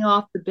hanging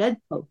off the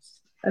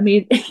bedpost.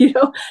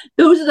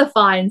 Those are the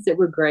finds that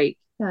were great.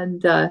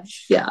 And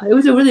it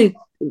was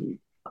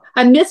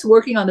I miss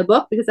working on the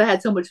book because I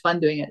had so much fun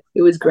doing it.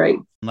 It was great.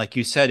 Like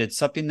you said, it's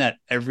something that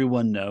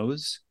everyone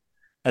knows,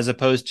 as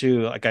opposed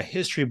to like a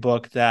history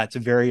book that's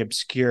very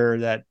obscure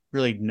that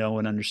really no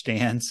one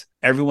understands.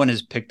 Everyone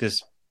has picked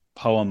this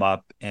poem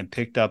up and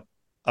picked up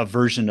a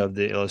version of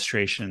the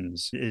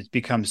illustrations. It's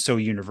become so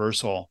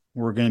universal.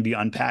 We're going to be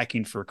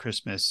unpacking for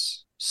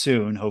Christmas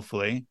soon,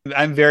 hopefully.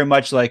 I'm very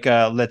much like,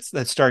 let's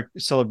start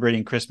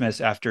celebrating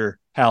Christmas after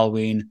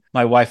Halloween.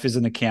 My wife is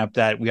in the camp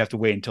that we have to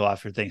wait until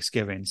after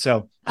Thanksgiving.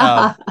 So,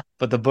 but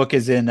the book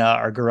is in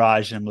our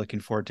garage, and I'm looking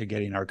forward to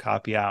getting our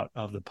copy out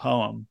of the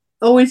poem.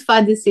 Always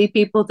fun to see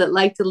people that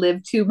like to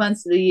live 2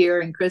 months of the year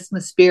in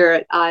Christmas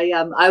spirit.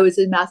 I was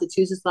in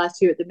Massachusetts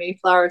last year at the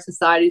Mayflower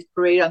Society's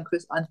parade on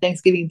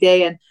Thanksgiving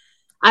Day, and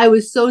I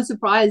was so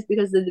surprised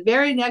because the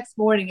very next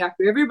morning,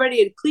 after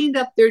everybody had cleaned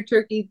up their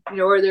turkey,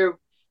 or their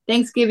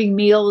Thanksgiving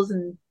meals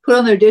and put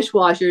on their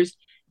dishwashers,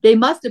 they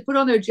must have put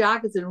on their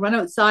jackets and run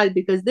outside,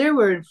 because there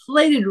were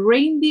inflated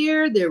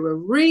reindeer, there were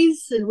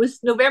wreaths, and it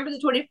was November the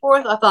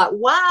 24th. I thought,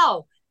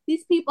 wow,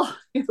 these people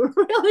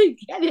really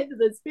get into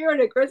the spirit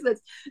of Christmas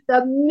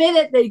the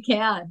minute they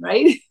can,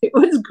 right? It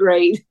was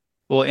great.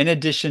 Well, in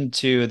addition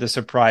to the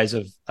surprise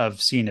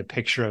of seeing a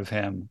picture of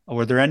him,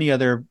 were there any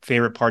other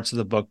favorite parts of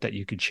the book that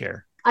you could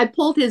share? I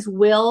pulled his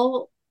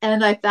will,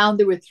 and I found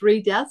there were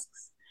 3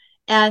 desks,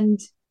 and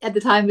at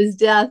the time of his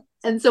death.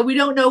 And so we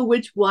don't know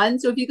which one.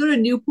 So if you go to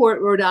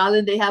Newport, Rhode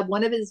Island, they have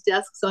one of his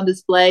desks on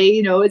display.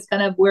 It's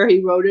kind of where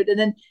he wrote it. And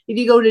then if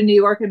you go to New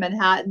York and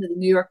Manhattan, to the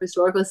New York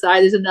Historical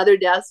Society, there's another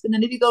desk. And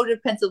then if you go to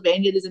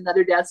Pennsylvania, there's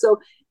another desk. So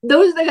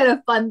those are the kind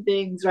of fun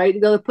things, right? To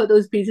go to put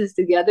those pieces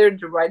together and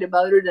to write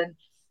about it. And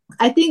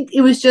I think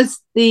it was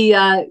just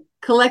the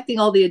collecting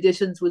all the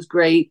editions was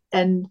great.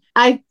 And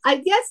I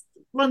guess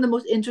one of the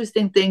most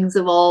interesting things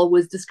of all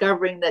was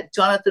discovering that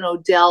Jonathan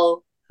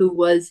Odell, who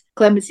was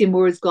Clemency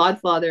Moore's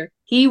godfather,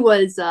 he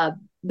was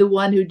the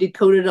one who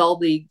decoded all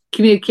the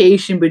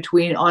communication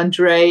between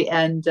Andre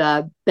and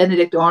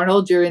Benedict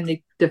Arnold during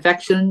the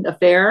defection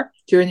affair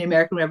during the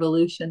American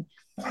Revolution.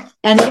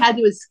 And he had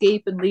to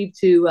escape and leave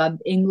to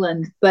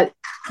England. But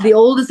the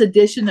oldest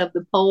edition of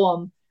the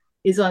poem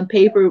is on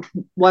paper,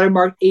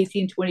 watermarked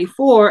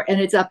 1824, and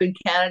it's up in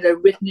Canada,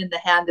 written in the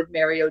hand of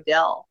Mary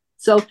Odell.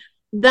 So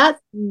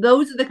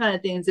those are the kind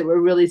of things that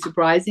were really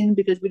surprising,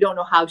 because we don't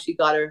know how she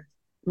got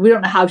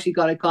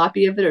a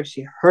copy of it, or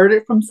she heard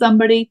it from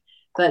somebody,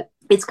 but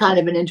it's kind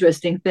of an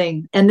interesting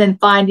thing. And then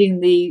finding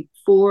the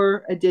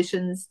 4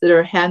 editions that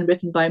are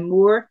handwritten by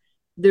Moore,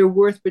 they're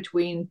worth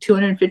between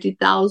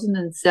 $250,000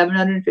 and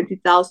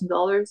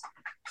 $750,000.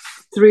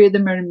 3 of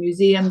them are in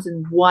museums,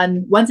 and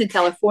one's in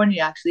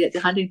California, actually, at the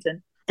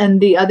Huntington.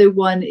 And the other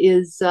one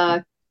is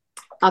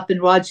up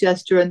in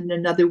Rochester, and then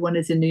another one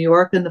is in New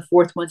York, and the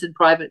 4th one's in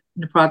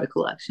a private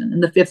collection,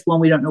 and the 5th one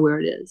we don't know where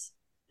it is.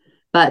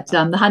 But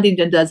the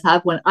Huntington does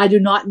have one. I do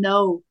not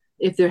know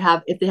if they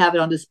have it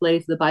on display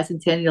for the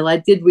bicentennial. I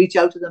did reach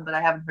out to them, but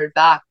I haven't heard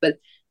back. But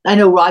I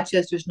know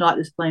Rochester's not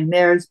displaying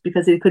theirs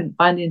because they couldn't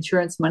find the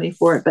insurance money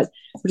for it, but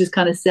which is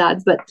kind of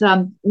sad. But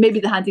maybe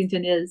the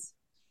Huntington is.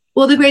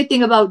 Well, the great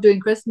thing about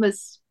doing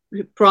Christmas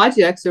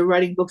projects or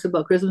writing books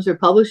about Christmas or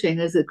publishing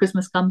is that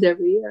Christmas comes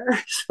every year.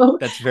 So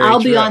That's very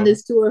I'll true. be on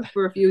this tour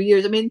for a few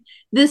years. I mean,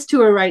 this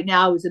tour right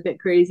now is a bit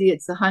crazy.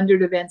 It's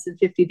 100 events in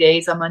 50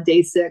 days. I'm on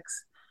day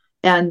 6.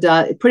 And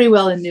pretty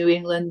well in New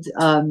England,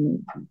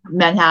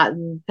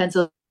 Manhattan,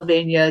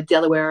 Pennsylvania,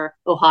 Delaware,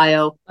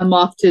 Ohio. I'm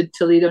off to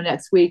Toledo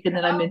next week, and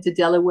then I'm into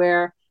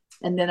Delaware,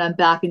 and then I'm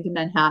back into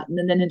Manhattan,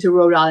 and then into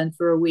Rhode Island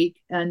for a week,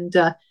 and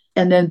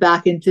then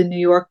back into New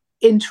York.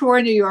 In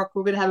Troy, New York,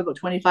 we're going to have about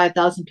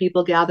 25,000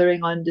 people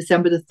gathering on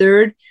December the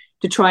 3rd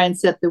to try and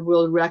set the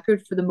world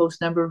record for the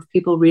most number of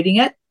people reading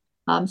it.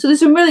 So there's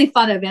some really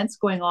fun events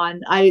going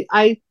on.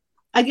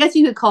 I guess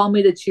you could call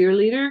me the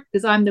cheerleader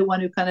because I'm the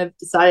one who kind of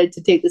decided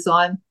to take this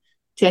on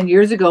 10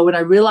 years ago when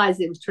I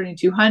realized it was turning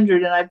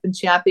 200, and I've been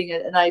championing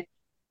it. And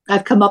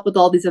I've come up with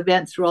all these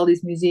events for all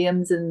these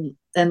museums and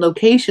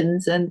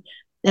locations, and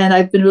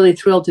I've been really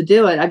thrilled to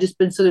do it. I've just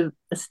been sort of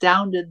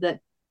astounded that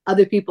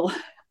other people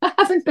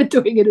haven't been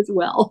doing it as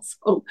well.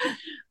 So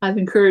I've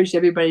encouraged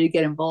everybody to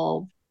get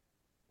involved.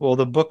 Well,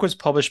 the book was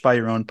published by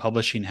your own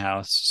publishing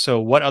house. So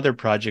what other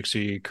projects are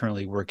you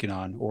currently working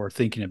on or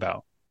thinking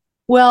about?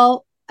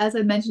 Well, as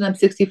I mentioned, I'm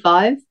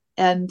 65,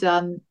 and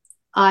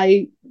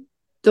I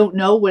don't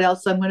know what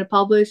else I'm going to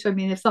publish. I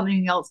mean, if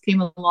something else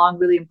came along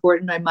really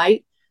important, I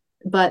might.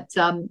 But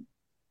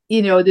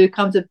there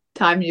comes a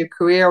time in your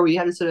career where you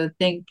have to sort of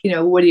think,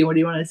 what do you want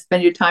to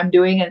spend your time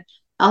doing? And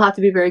I'll have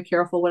to be very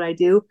careful what I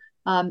do.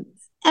 And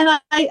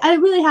I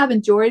really have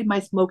enjoyed my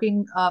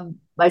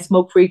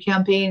smoke-free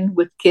campaign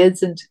with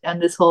kids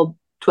and this whole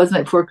 'Twas the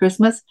Night Before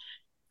Christmas.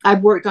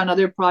 I've worked on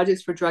other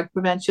projects for drug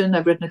prevention.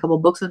 I've written a couple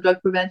of books on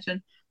drug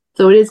prevention.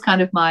 So it is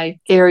kind of my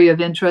area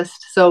of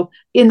interest. So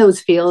in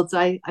those fields,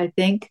 I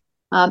think,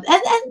 and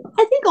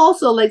I think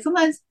also like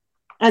sometimes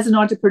as an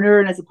entrepreneur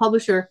and as a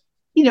publisher,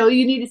 you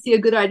need to see a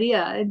good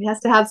idea and it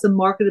has to have some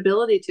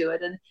marketability to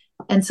it.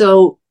 And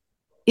so,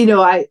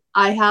 I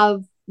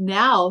have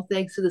now,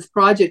 thanks to this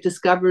project,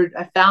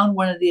 I found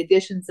one of the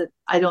editions that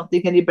I don't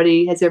think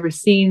anybody has ever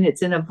seen.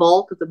 It's in a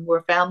vault of the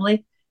Moore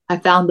family. I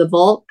found the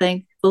vault,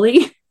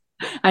 thankfully.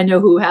 I know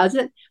who has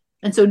it.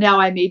 And so now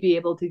I may be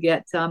able to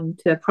get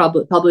to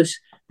publish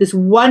this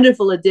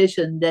wonderful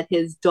edition that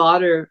his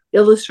daughter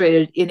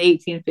illustrated in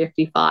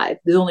 1855.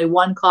 There's only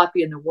one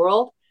copy in the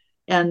world.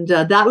 And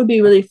that would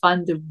be really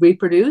fun to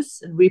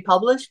reproduce and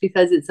republish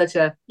because it's such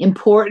an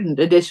important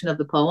edition of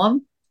the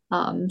poem.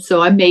 So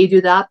I may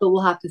do that, but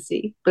we'll have to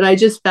see. But I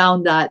just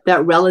found that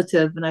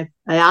relative, and I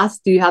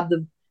asked, do you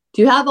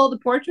have all the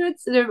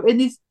portraits that are in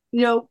these,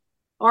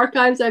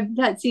 archives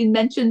I've seen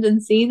mentioned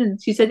and seen?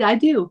 And she said, I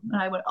do.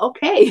 And I went,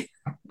 okay,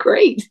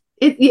 great.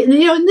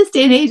 In this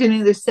day and age, I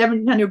mean, there's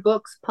 1,700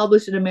 books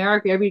published in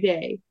America every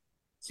day.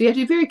 So you have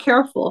to be very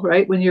careful,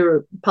 right, when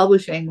you're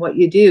publishing what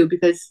you do,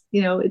 because,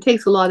 it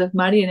takes a lot of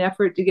money and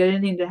effort to get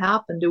anything to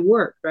happen, to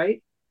work,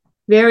 right?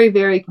 Very,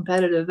 very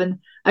competitive. And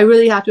I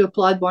really have to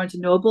applaud Barnes &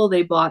 Noble.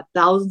 They bought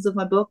thousands of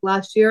my book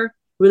last year,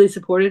 really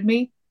supported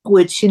me,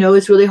 which,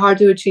 is really hard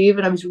to achieve.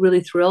 And I was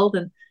really thrilled.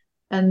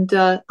 And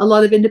a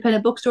lot of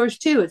independent bookstores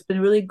too. It's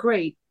been really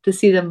great to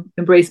see them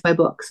embrace my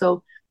book.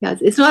 So yeah,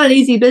 it's not an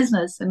easy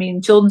business. I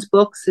mean, children's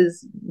books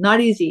is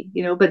not easy,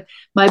 but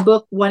my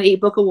book won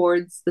 8 book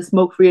awards, the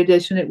smoke-free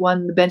edition. It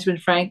won the Benjamin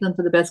Franklin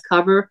for the best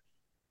cover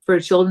for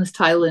a children's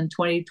title in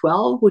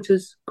 2012, which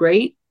was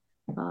great.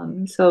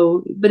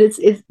 But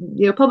it's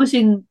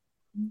publishing,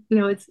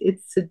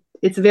 it's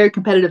a very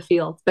competitive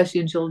field,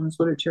 especially in children's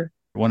literature.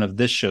 One of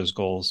this show's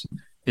goals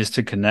is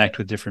to connect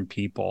with different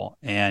people,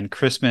 and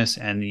Christmas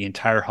and the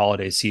entire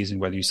holiday season,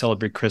 whether you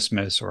celebrate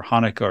Christmas or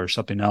Hanukkah or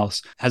something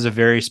else, has a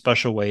very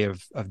special way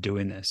of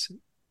doing this.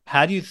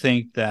 How do you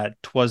think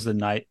that 'Twas the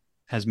Night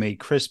has made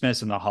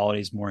Christmas and the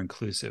holidays more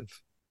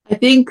inclusive? I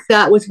think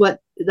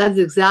that's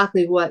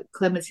exactly what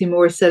Clement C.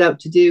 Moore set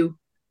out to do,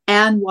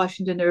 and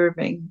Washington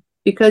Irving,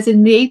 because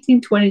in the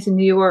 1820s in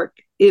New York,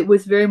 it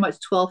was very much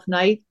 12th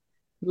night,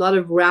 a lot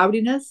of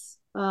rowdiness,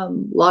 a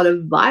lot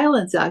of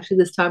violence actually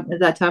at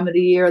that time of the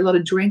year, a lot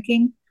of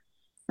drinking.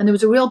 And there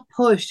was a real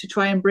push to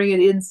try and bring it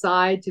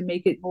inside to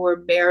make it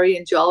more merry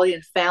and jolly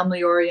and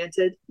family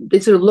oriented. They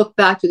sort of looked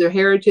back to their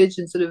heritage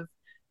and sort of,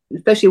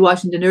 especially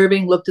Washington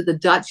Irving, looked at the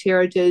Dutch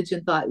heritage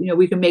and thought,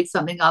 we can make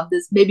something of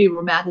this, maybe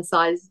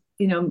romanticize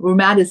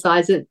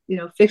it,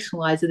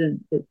 fictionalize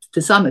it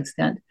to some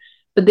extent.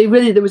 But there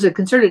was a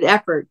concerted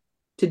effort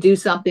to do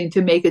something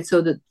to make it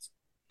so that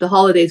the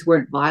holidays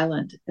weren't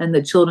violent and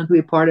that children could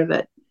be part of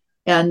it.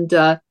 And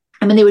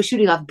they were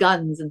shooting off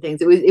guns and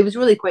things. It was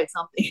really quite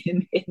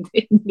something in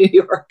New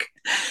York.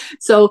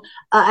 So,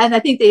 and I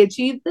think they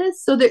achieved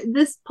this. So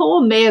this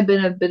poem may have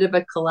been a bit of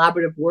a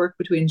collaborative work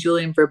between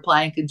Julian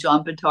Verplanck and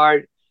John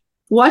Pintard.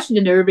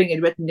 Washington Irving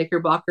had written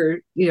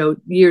Knickerbocker,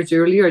 years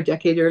earlier, a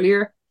decade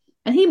earlier,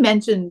 and he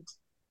mentioned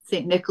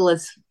St.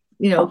 Nicholas,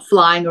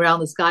 flying around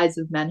the skies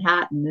of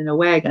Manhattan in a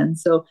wagon.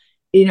 So,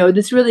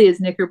 this really is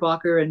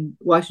Knickerbocker and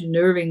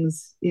Washington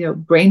Irving's,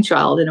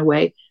 brainchild in a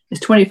way. There's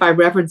 25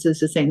 references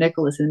to St.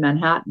 Nicholas in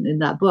Manhattan in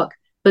that book.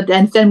 But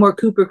then Fenimore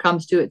Cooper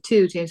comes to it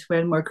too, James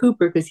Fenimore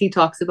Cooper, because he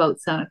talks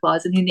about Santa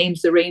Claus and he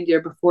names the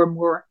reindeer before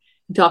Moore.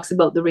 He talks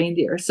about the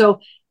reindeer.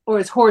 So, or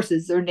his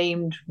horses are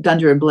named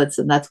Dunder and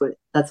Blitzen. That's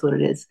what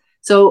it is.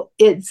 So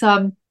it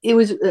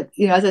was,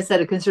 as I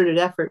said, a concerted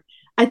effort.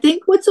 I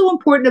think what's so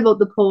important about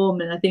the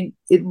poem, and I think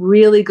it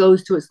really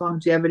goes to its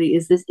longevity,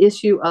 is this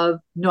issue of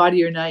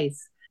naughty or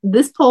nice.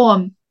 This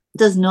poem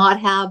does not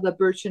have a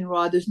birchen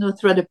rod. There's no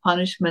threat of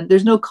punishment.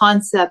 There's no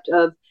concept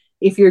of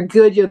if you're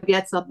good, you'll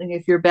get something.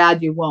 If you're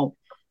bad, you won't.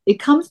 It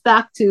comes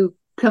back to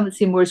Clement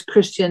Seymour's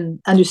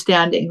Christian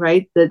understanding,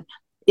 right? That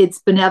it's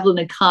benevolent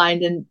and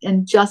kind,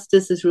 and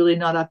justice is really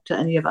not up to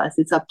any of us.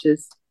 It's up to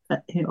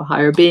a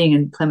higher being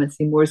in Clement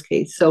Seymour's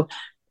case. So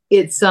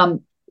it's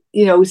Santa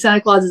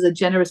Claus is a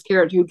generous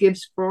character who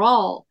gives for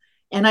all,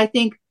 and I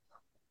think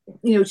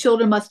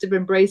children must have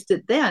embraced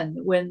it then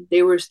when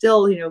they were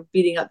still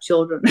beating up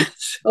children.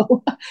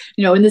 So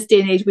in this day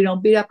and age we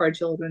don't beat up our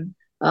children,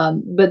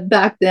 but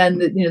back then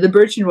the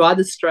birchen rod,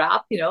 the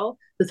strap,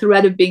 the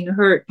threat of being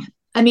hurt.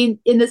 I mean,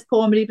 in this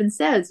poem it even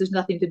says there's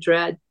nothing to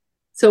dread.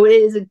 So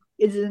it's an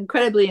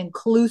incredibly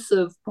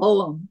inclusive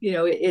poem.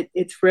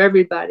 It's for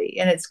everybody,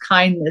 and it's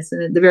kindness,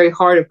 and at the very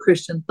heart of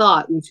Christian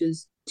thought, which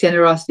is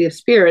generosity of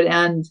spirit.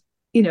 And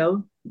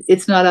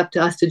it's not up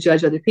to us to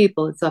judge other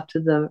people. It's up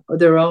to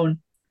their own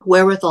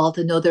wherewithal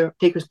to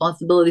take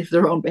responsibility for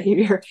their own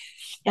behavior.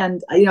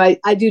 And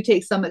I do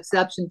take some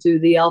exception to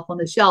the elf on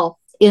the shelf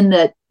in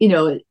that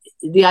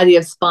the idea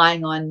of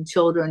spying on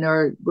children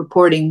or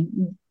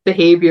reporting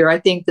behavior. I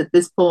think that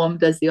this poem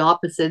does the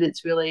opposite.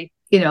 It's really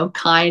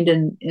kind,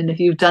 and if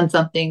you've done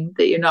something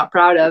that you're not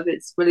proud of,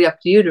 it's really up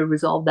to you to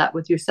resolve that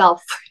with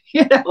yourself.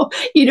 You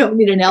don't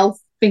need an elf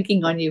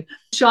thinking on you.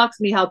 It shocks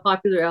me how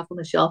popular Elf on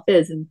the Shelf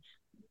is, and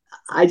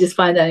I just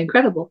find that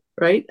incredible,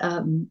 right?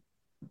 I'm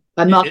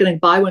not going to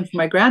buy one for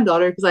my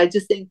granddaughter because I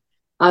just think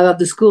I love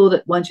the school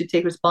that one should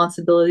take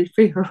responsibility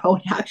for your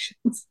own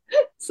actions.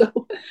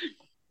 So,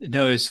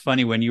 no, it's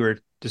funny when you were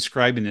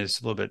describing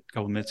this a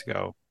couple minutes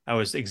ago, I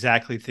was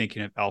exactly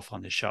thinking of Elf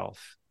on the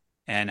Shelf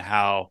and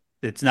how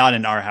it's not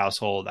in our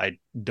household. I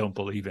don't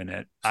believe in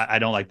it. I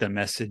don't like the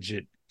message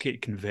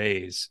it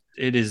conveys.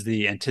 It is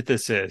the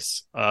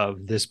antithesis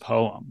of this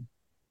poem,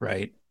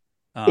 right?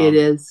 It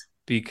is.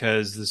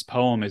 Because this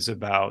poem is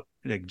about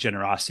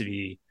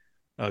generosity,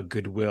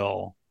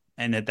 goodwill,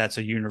 and that's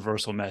a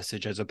universal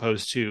message, as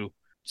opposed to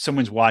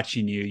someone's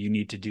watching you, you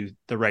need to do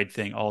the right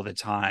thing all the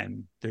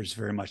time. There's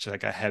very much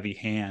like a heavy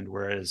hand,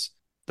 whereas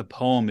the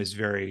poem is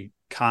very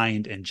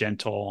kind and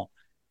gentle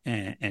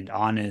and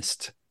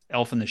honest.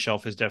 Elf on the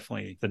Shelf is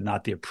definitely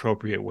not the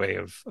appropriate way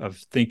of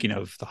thinking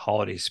of the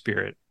holiday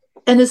spirit.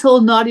 And this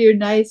whole naughty or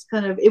nice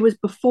it was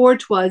before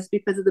 'twas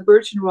because of the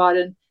birchen rod,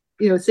 and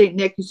Saint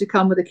Nick used to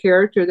come with a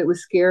character that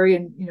was scary,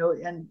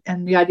 and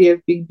and the idea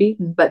of being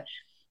beaten. But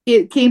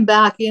it came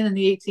back in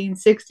the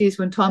 1860s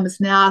when Thomas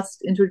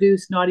Nast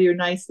introduced naughty or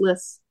nice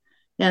lists,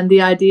 and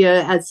the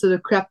idea had sort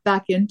of crept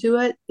back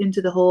into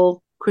the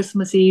whole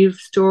Christmas Eve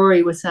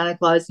story with Santa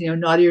Claus,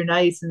 naughty or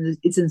nice, and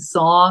it's in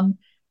song,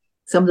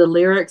 some of the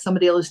lyrics, some of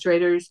the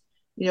illustrators,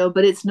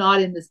 but it's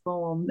not in this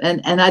poem,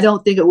 and I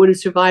don't think it would have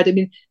survived. I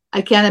mean,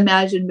 I can't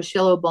imagine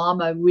Michelle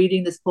Obama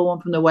reading this poem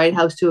from the White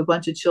House to a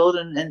bunch of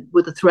children and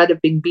with the threat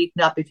of being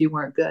beaten up if you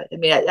weren't good. I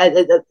mean,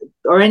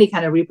 or any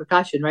kind of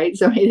repercussion, right?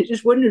 So it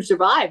just wouldn't have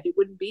survived. It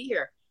wouldn't be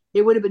here.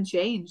 It would have been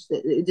changed.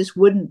 It just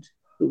wouldn't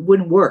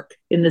work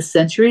in this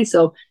century.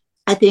 So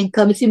I think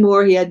Clement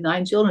Seymour, he had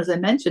 9 children, as I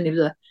mentioned.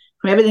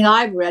 From everything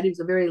I've read, he was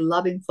a very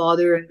loving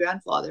father and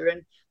grandfather.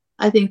 And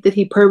I think that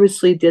he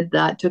purposely did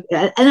that.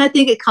 And I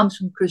think it comes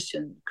from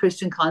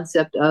Christian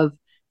concept of,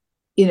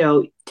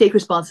 take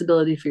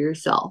responsibility for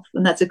yourself.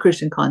 And that's a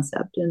Christian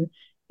concept. And,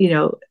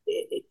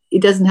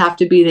 it doesn't have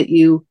to be that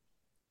you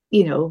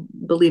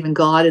believe in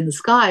God in the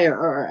sky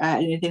or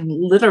anything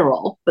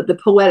literal. But the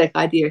poetic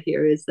idea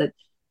here is that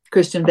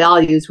Christian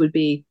values would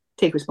be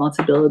take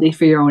responsibility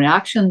for your own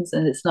actions,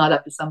 and it's not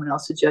up to someone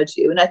else to judge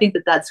you. And I think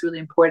that that's really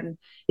important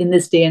in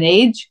this day and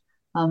age.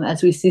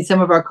 As we see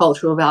some of our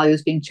cultural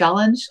values being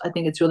challenged, I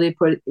think it's really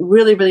important,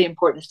 really, really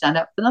important to stand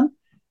up for them.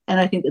 And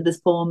I think that this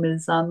poem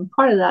is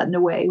part of that in a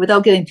way,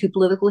 without getting too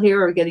political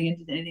here or getting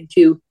into anything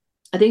too.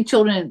 I think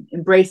children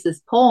embrace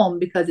this poem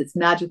because it's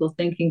magical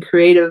thinking,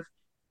 creative,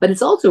 but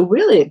it's also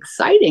really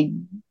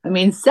exciting. I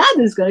mean,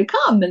 Santa's going to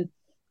come, and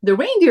the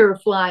reindeer are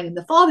flying, and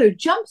the father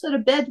jumps out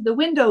of bed to the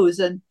windows,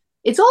 and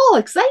it's all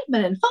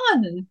excitement and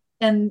fun,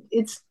 and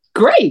it's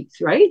great,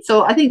 right?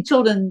 So I think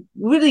children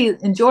really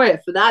enjoy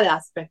it for that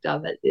aspect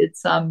of it.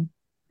 It's and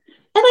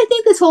I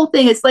think this whole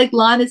thing, it's like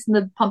Linus in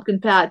the Pumpkin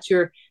Patch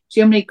or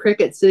Jiminy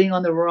Cricket sitting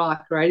on the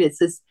rock, right? It's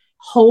this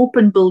hope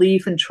and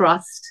belief and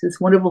trust, this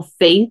wonderful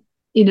faith,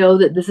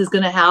 that this is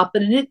going to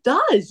happen. And it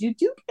does. You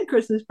do get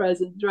Christmas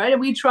presents, right? And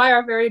we try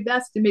our very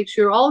best to make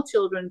sure all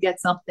children get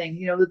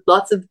something, with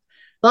lots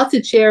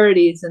of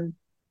charities. And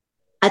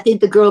I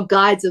think the Girl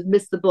Guides have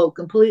missed the boat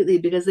completely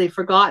because they've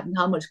forgotten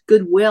how much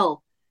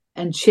goodwill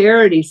and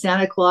charity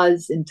Santa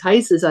Claus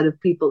entices out of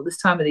people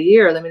this time of the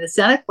year. I mean, the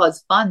Santa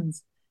Claus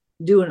funds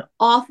do an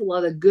awful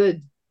lot of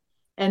good.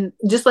 And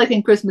just like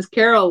in Christmas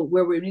Carol,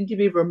 where we need to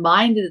be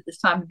reminded at this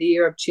time of the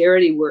year of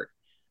charity work,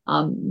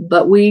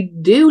 but we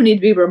do need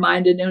to be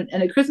reminded. And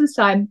at Christmas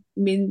time,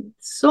 I mean,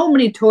 so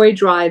many toy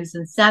drives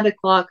and Santa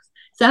Claus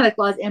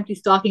empty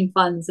stocking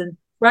funds, and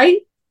right,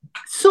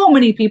 so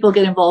many people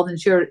get involved in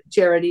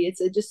charity.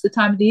 It's just the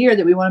time of the year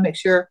that we want to make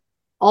sure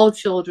all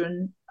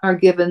children are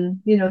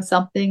given,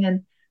 something.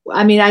 And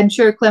I mean, I'm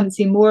sure Clement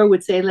C. Moore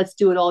would say, let's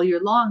do it all year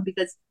long,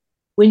 because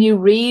when you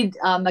read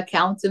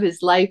accounts of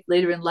his life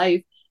later in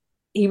life,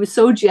 he was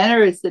so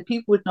generous that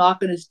people would knock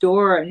on his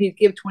door and he'd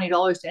give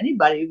 $20 to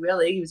anybody.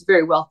 Really, he was a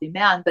very wealthy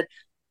man, but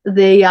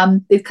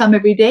they'd come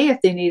every day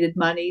if they needed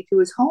money to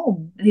his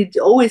home, and he'd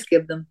always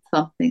give them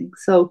something.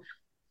 So,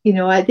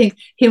 I think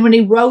when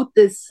he wrote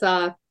this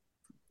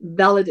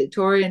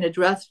valedictorian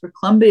address for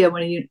Columbia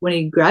when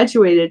he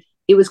graduated,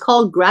 it was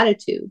called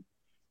Gratitude,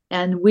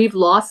 and we've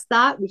lost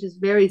that, which is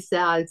very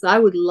sad. Because I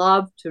would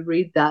love to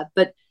read that,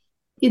 but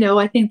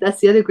I think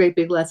that's the other great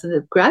big lesson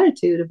of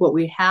gratitude, of what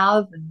we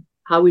have and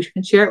how we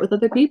can share it with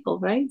other people,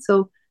 right?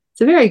 So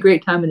it's a very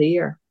great time of the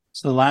year.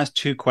 So the last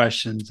two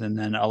questions, and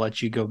then I'll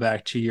let you go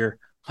back to your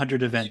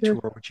 100 event tour.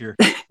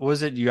 What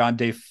was it? You're on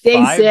day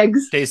 5?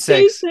 Day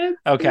six.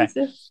 Okay. Day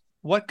 6.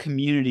 What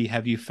community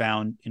have you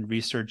found in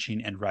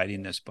researching and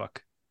writing this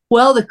book?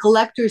 Well, the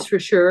collectors for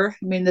sure.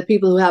 I mean, the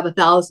people who have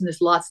 1,000,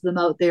 there's lots of them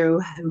out there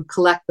who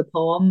collect the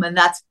poem, and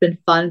that's been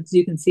fun because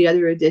you can see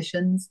other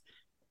editions.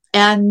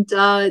 And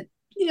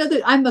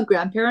I'm a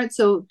grandparent,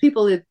 so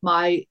people of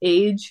my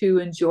age who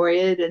enjoy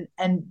it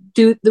and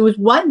do. There was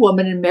one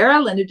woman in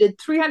Maryland who did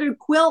 300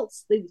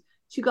 quilts.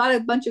 She got a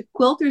bunch of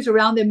quilters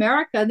around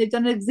America, and they've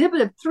done an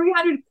exhibit of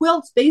 300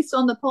 quilts based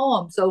on the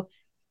poem. So,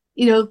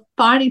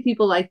 finding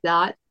people like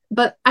that.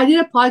 But I did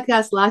a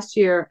podcast last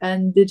year,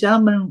 and the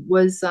gentleman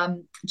was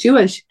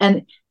Jewish,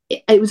 and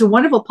it was a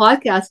wonderful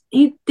podcast.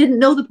 He didn't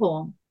know the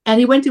poem, and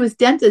he went to his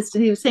dentist,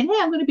 and he was saying, "Hey,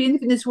 I'm going to be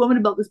interviewing this woman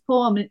about this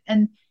poem,"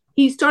 and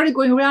he started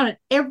going around, and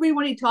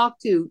everyone he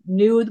talked to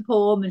knew the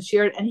poem and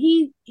shared. And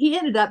we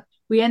ended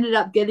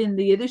up getting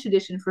the Yiddish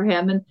edition for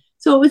him. And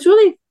so it was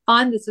really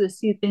fun to sort of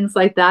see things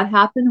like that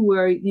happen,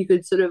 where you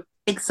could sort of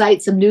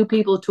excite some new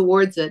people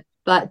towards it.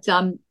 But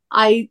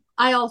I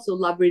also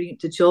love reading it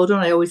to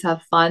children. I always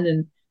have fun,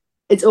 and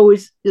it's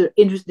always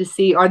interesting to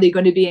see, are they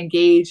going to be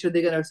engaged? Are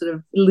they going to sort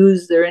of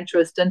lose their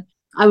interest? And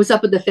I was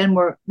up at the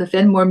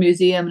Fenmore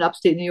Museum in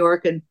upstate New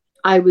York, and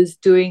I was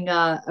doing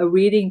a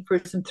reading for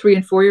some 3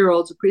 and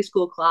 4-year-olds, a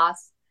preschool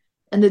class.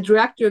 And the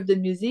director of the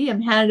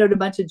museum handed out a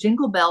bunch of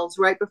jingle bells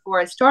right before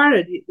I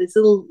started. These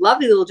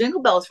lovely little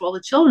jingle bells for all the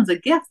children as a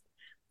gift.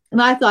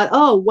 And I thought,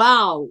 oh,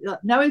 wow,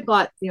 now we've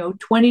got,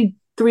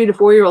 23 to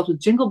 4-year-olds with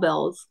jingle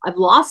bells. I've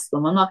lost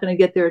them. I'm not going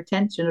to get their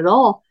attention at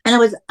all. And I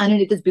was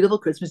underneath this beautiful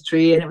Christmas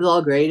tree, and it was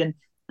all great. And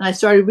I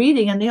started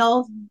reading, and they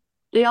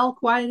all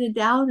quieted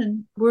down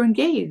and were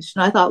engaged.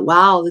 And I thought,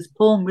 wow, this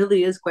poem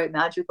really is quite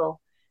magical,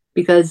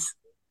 because,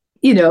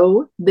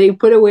 they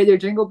put away their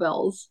jingle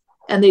bells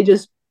and they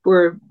just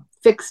were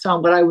fixed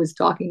on what I was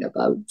talking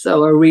about.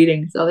 Or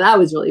reading. So that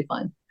was really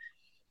fun.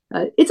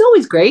 It's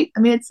always great.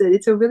 I mean,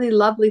 it's a really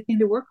lovely thing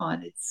to work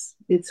on.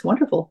 It's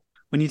wonderful.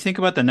 When you think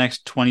about the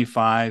next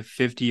 25,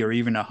 50, or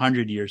even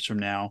 100 years from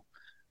now,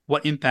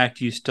 what impact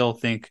do you still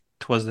think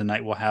 'Twas the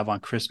Night will have on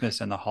Christmas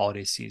and the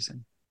holiday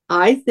season?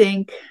 I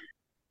think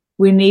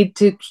we need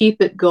to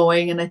keep it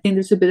going. And I think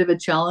there's a bit of a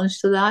challenge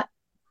to that.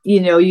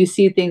 You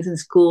see things in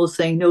schools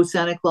saying no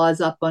Santa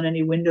Claus up on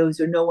any windows,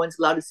 or no one's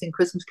allowed to sing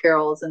Christmas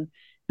carols, and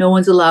no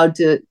one's allowed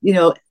to,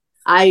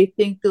 I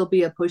think there'll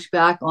be a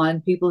pushback on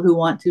people who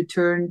want to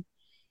turn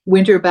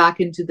winter back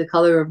into the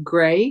color of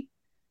gray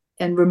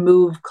and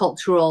remove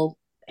cultural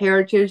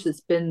heritage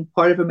that's been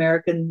part of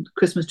American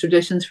Christmas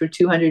traditions for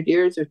 200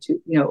 years or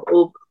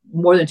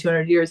more than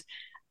 200 years.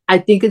 I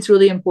think it's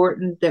really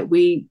important that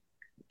we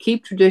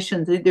keep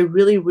traditions. I think they're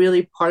really,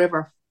 really part of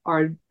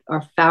our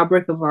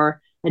fabric of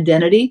our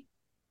identity.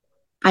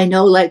 I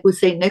know, like with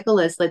St.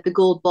 Nicholas, like the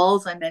gold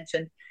balls I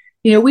mentioned,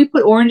 we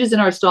put oranges in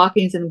our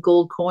stockings and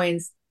gold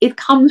coins. It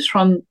comes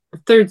from the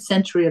 3rd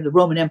century of the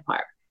Roman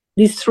Empire.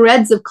 These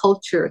threads of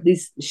culture,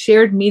 these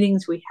shared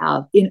meanings we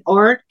have in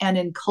art and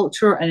in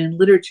culture and in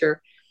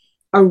literature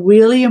are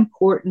really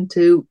important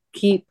to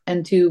keep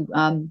and to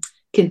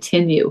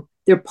continue.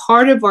 They're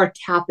part of our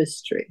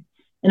tapestry.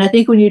 And I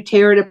think when you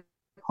tear it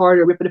apart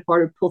or rip it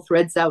apart or pull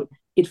threads out,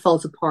 it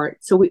falls apart.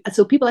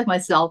 So people like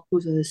myself,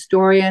 who's a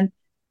historian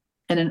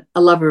and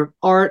a lover of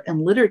art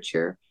and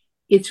literature,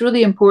 it's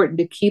really important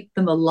to keep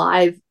them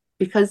alive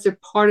because they're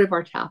part of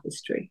our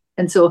tapestry.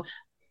 And so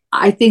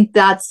I think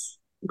that's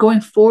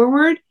going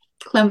forward.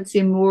 Clement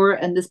C. Moore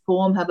and this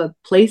poem have a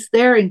place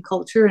there in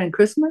culture and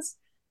Christmas.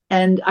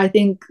 And I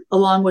think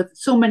along with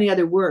so many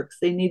other works,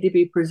 they need to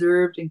be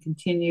preserved and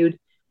continued.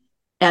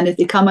 And if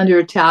they come under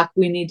attack,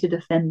 we need to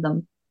defend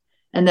them.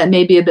 And that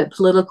may be a bit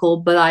political,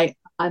 but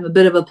I'm a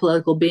bit of a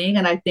political being,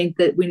 and I think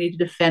that we need to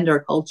defend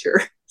our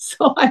culture.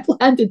 So I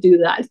plan to do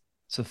that.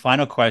 So,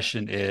 final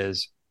question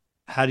is,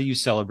 how do you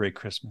celebrate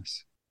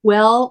Christmas?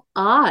 Well,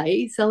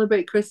 I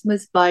celebrate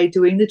Christmas by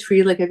doing the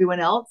tree like everyone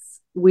else.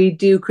 We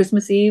do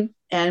Christmas Eve,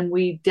 and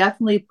we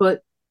definitely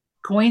put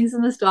coins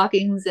in the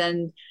stockings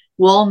and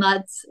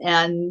walnuts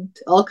and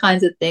all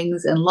kinds of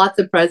things and lots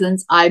of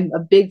presents. I'm a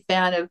big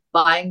fan of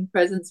buying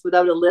presents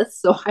without a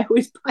list, so I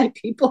always buy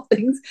people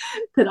things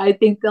that I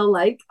think they'll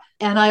like.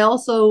 And I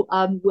also,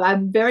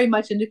 I'm very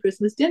much into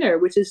Christmas dinner,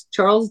 which is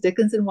Charles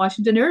Dickens and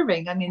Washington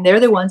Irving. I mean,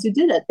 they're the ones who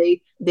did it.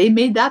 They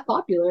made that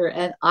popular,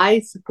 and I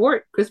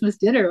support Christmas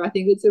dinner. I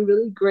think it's a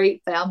really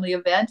great family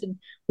event, and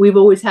we've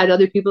always had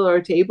other people at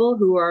our table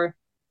who are,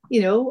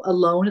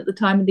 alone at the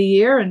time of the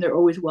year, and they're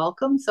always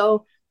welcome.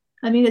 So,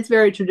 I mean, it's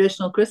very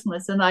traditional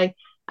Christmas, and I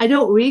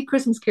don't read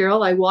Christmas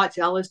Carol. I watch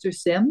Alistair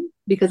Sim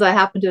because I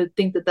happen to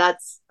think that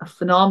that's a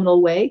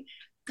phenomenal way.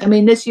 I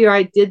mean, last year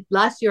I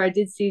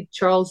did see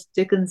Charles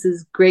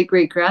Dickens's great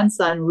great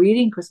grandson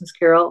reading Christmas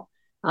Carol.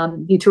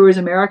 He tours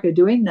America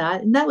doing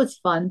that, and that was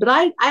fun. But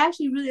I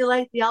actually really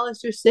like the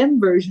Alistair Sim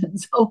version.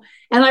 So,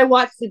 and I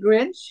watched The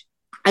Grinch.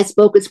 I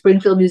spoke at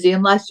Springfield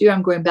Museum last year.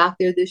 I'm going back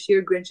there this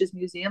year, Grinch's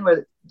Museum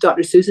or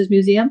Dr. Seuss's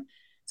museum.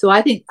 So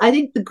I think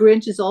The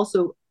Grinch is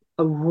also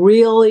a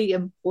really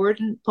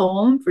important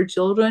poem for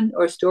children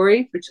or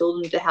story for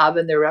children to have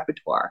in their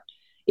repertoire.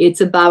 It's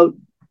about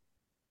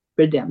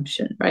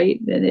redemption,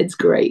 right? And it's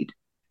great.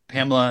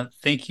 Pamela,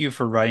 thank you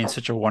for writing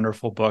such a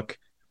wonderful book,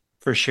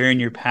 for sharing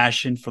your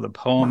passion for the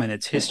poem and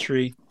its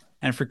history,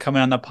 and for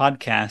coming on the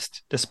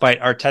podcast despite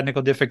our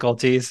technical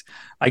difficulties.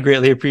 I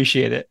greatly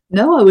appreciate it.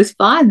 No, it was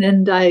fun,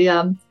 and I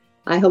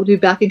hope to be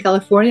back in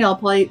California.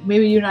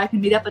 Maybe you and I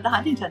can meet up at the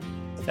Huntington.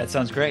 That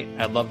sounds great.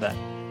 I love that.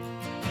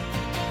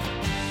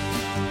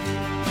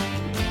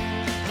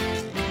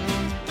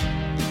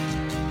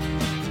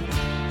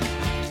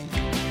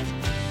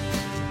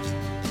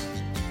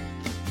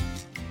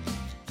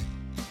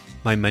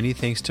 My many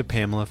thanks to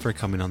Pamela for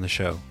coming on the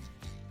show.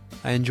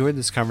 I enjoyed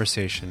this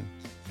conversation,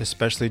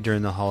 especially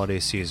during the holiday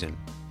season,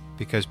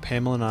 because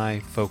Pamela and I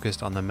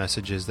focused on the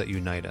messages that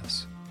unite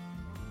us: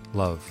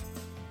 love,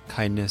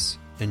 kindness,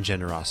 and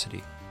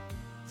generosity.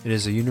 It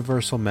is a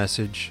universal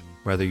message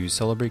whether you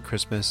celebrate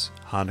Christmas,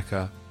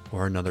 Hanukkah,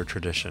 or another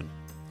tradition.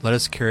 Let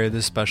us carry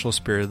this special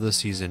spirit of the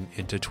season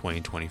into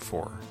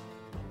 2024.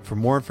 For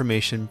more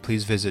information,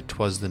 please visit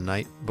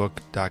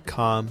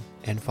twasthenightbook.com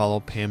and follow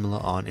Pamela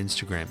on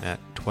Instagram at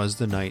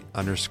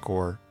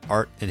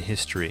twastthenight_art and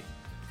history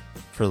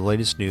for the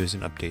latest news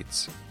and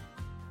updates.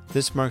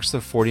 This marks the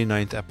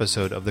 49th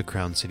episode of the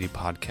Crown City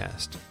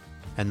podcast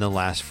and the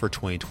last for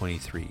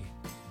 2023.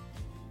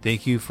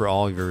 Thank you for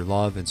all of your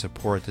love and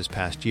support this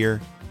past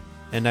year,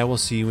 and I will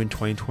see you in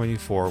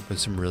 2024 with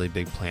some really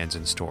big plans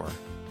in store.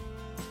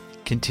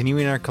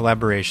 Continuing our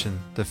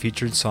collaboration, the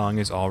featured song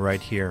is All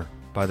Right Here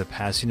by the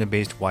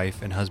Pasadena-based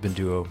wife and husband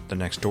duo The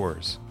Next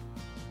Doors.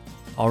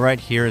 All Right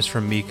Here is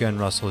from Mika and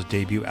Russell's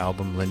debut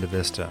album Linda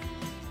Vista.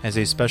 As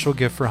a special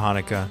gift for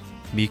Hanukkah,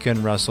 Mika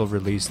and Russell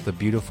released the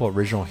beautiful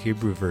original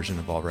Hebrew version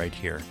of All Right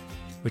Here,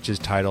 which is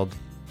titled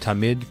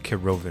Tamid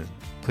Kerovin.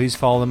 Please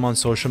follow them on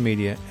social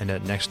media and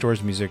at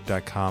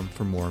nextdoorsmusic.com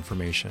for more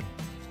information.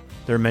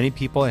 There are many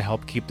people that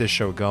help keep this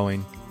show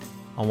going.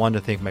 I want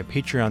to thank my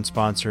Patreon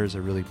sponsors. I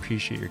really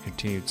appreciate your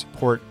continued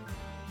support.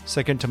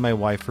 Second to my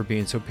wife for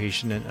being so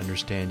patient and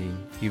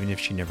understanding, even if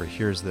she never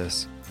hears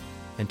this.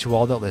 And to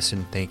all that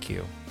listen, thank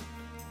you.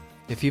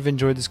 If you've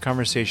enjoyed this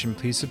conversation,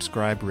 please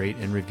subscribe, rate,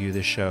 and review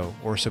the show,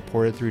 or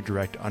support it through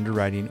direct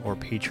underwriting or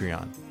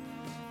Patreon.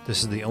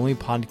 This is the only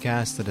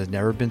podcast that has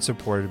never been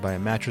supported by a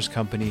mattress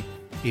company,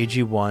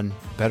 AG1,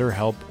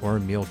 BetterHelp, or a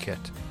meal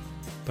kit.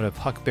 But if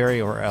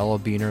Huckberry or Ella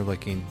Bean are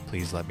looking,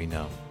 please let me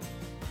know.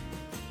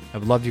 I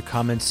would love your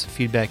comments,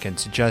 feedback, and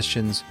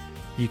suggestions.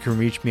 You can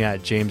reach me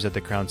at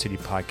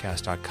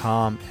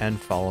james@thecrowncitypodcast.com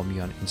and follow me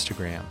on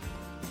Instagram.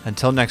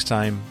 Until next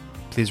time,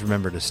 please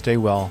remember to stay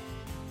well.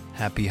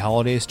 Happy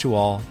holidays to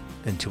all,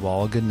 and to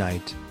all a good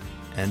night.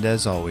 And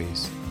as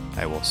always,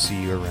 I will see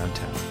you around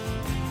town.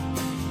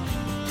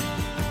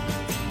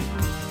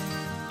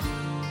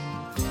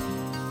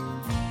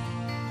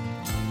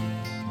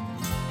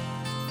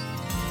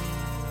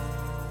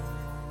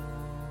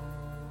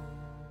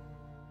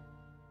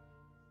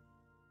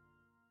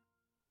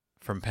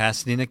 From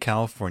Pasadena,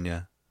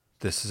 California,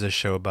 this is a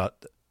show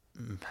about...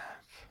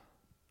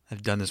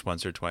 I've done this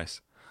once or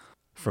twice.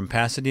 From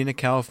Pasadena,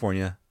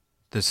 California,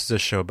 this is a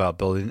show about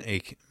building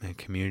a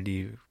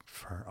community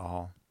for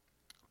all.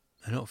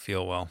 I don't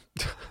feel well.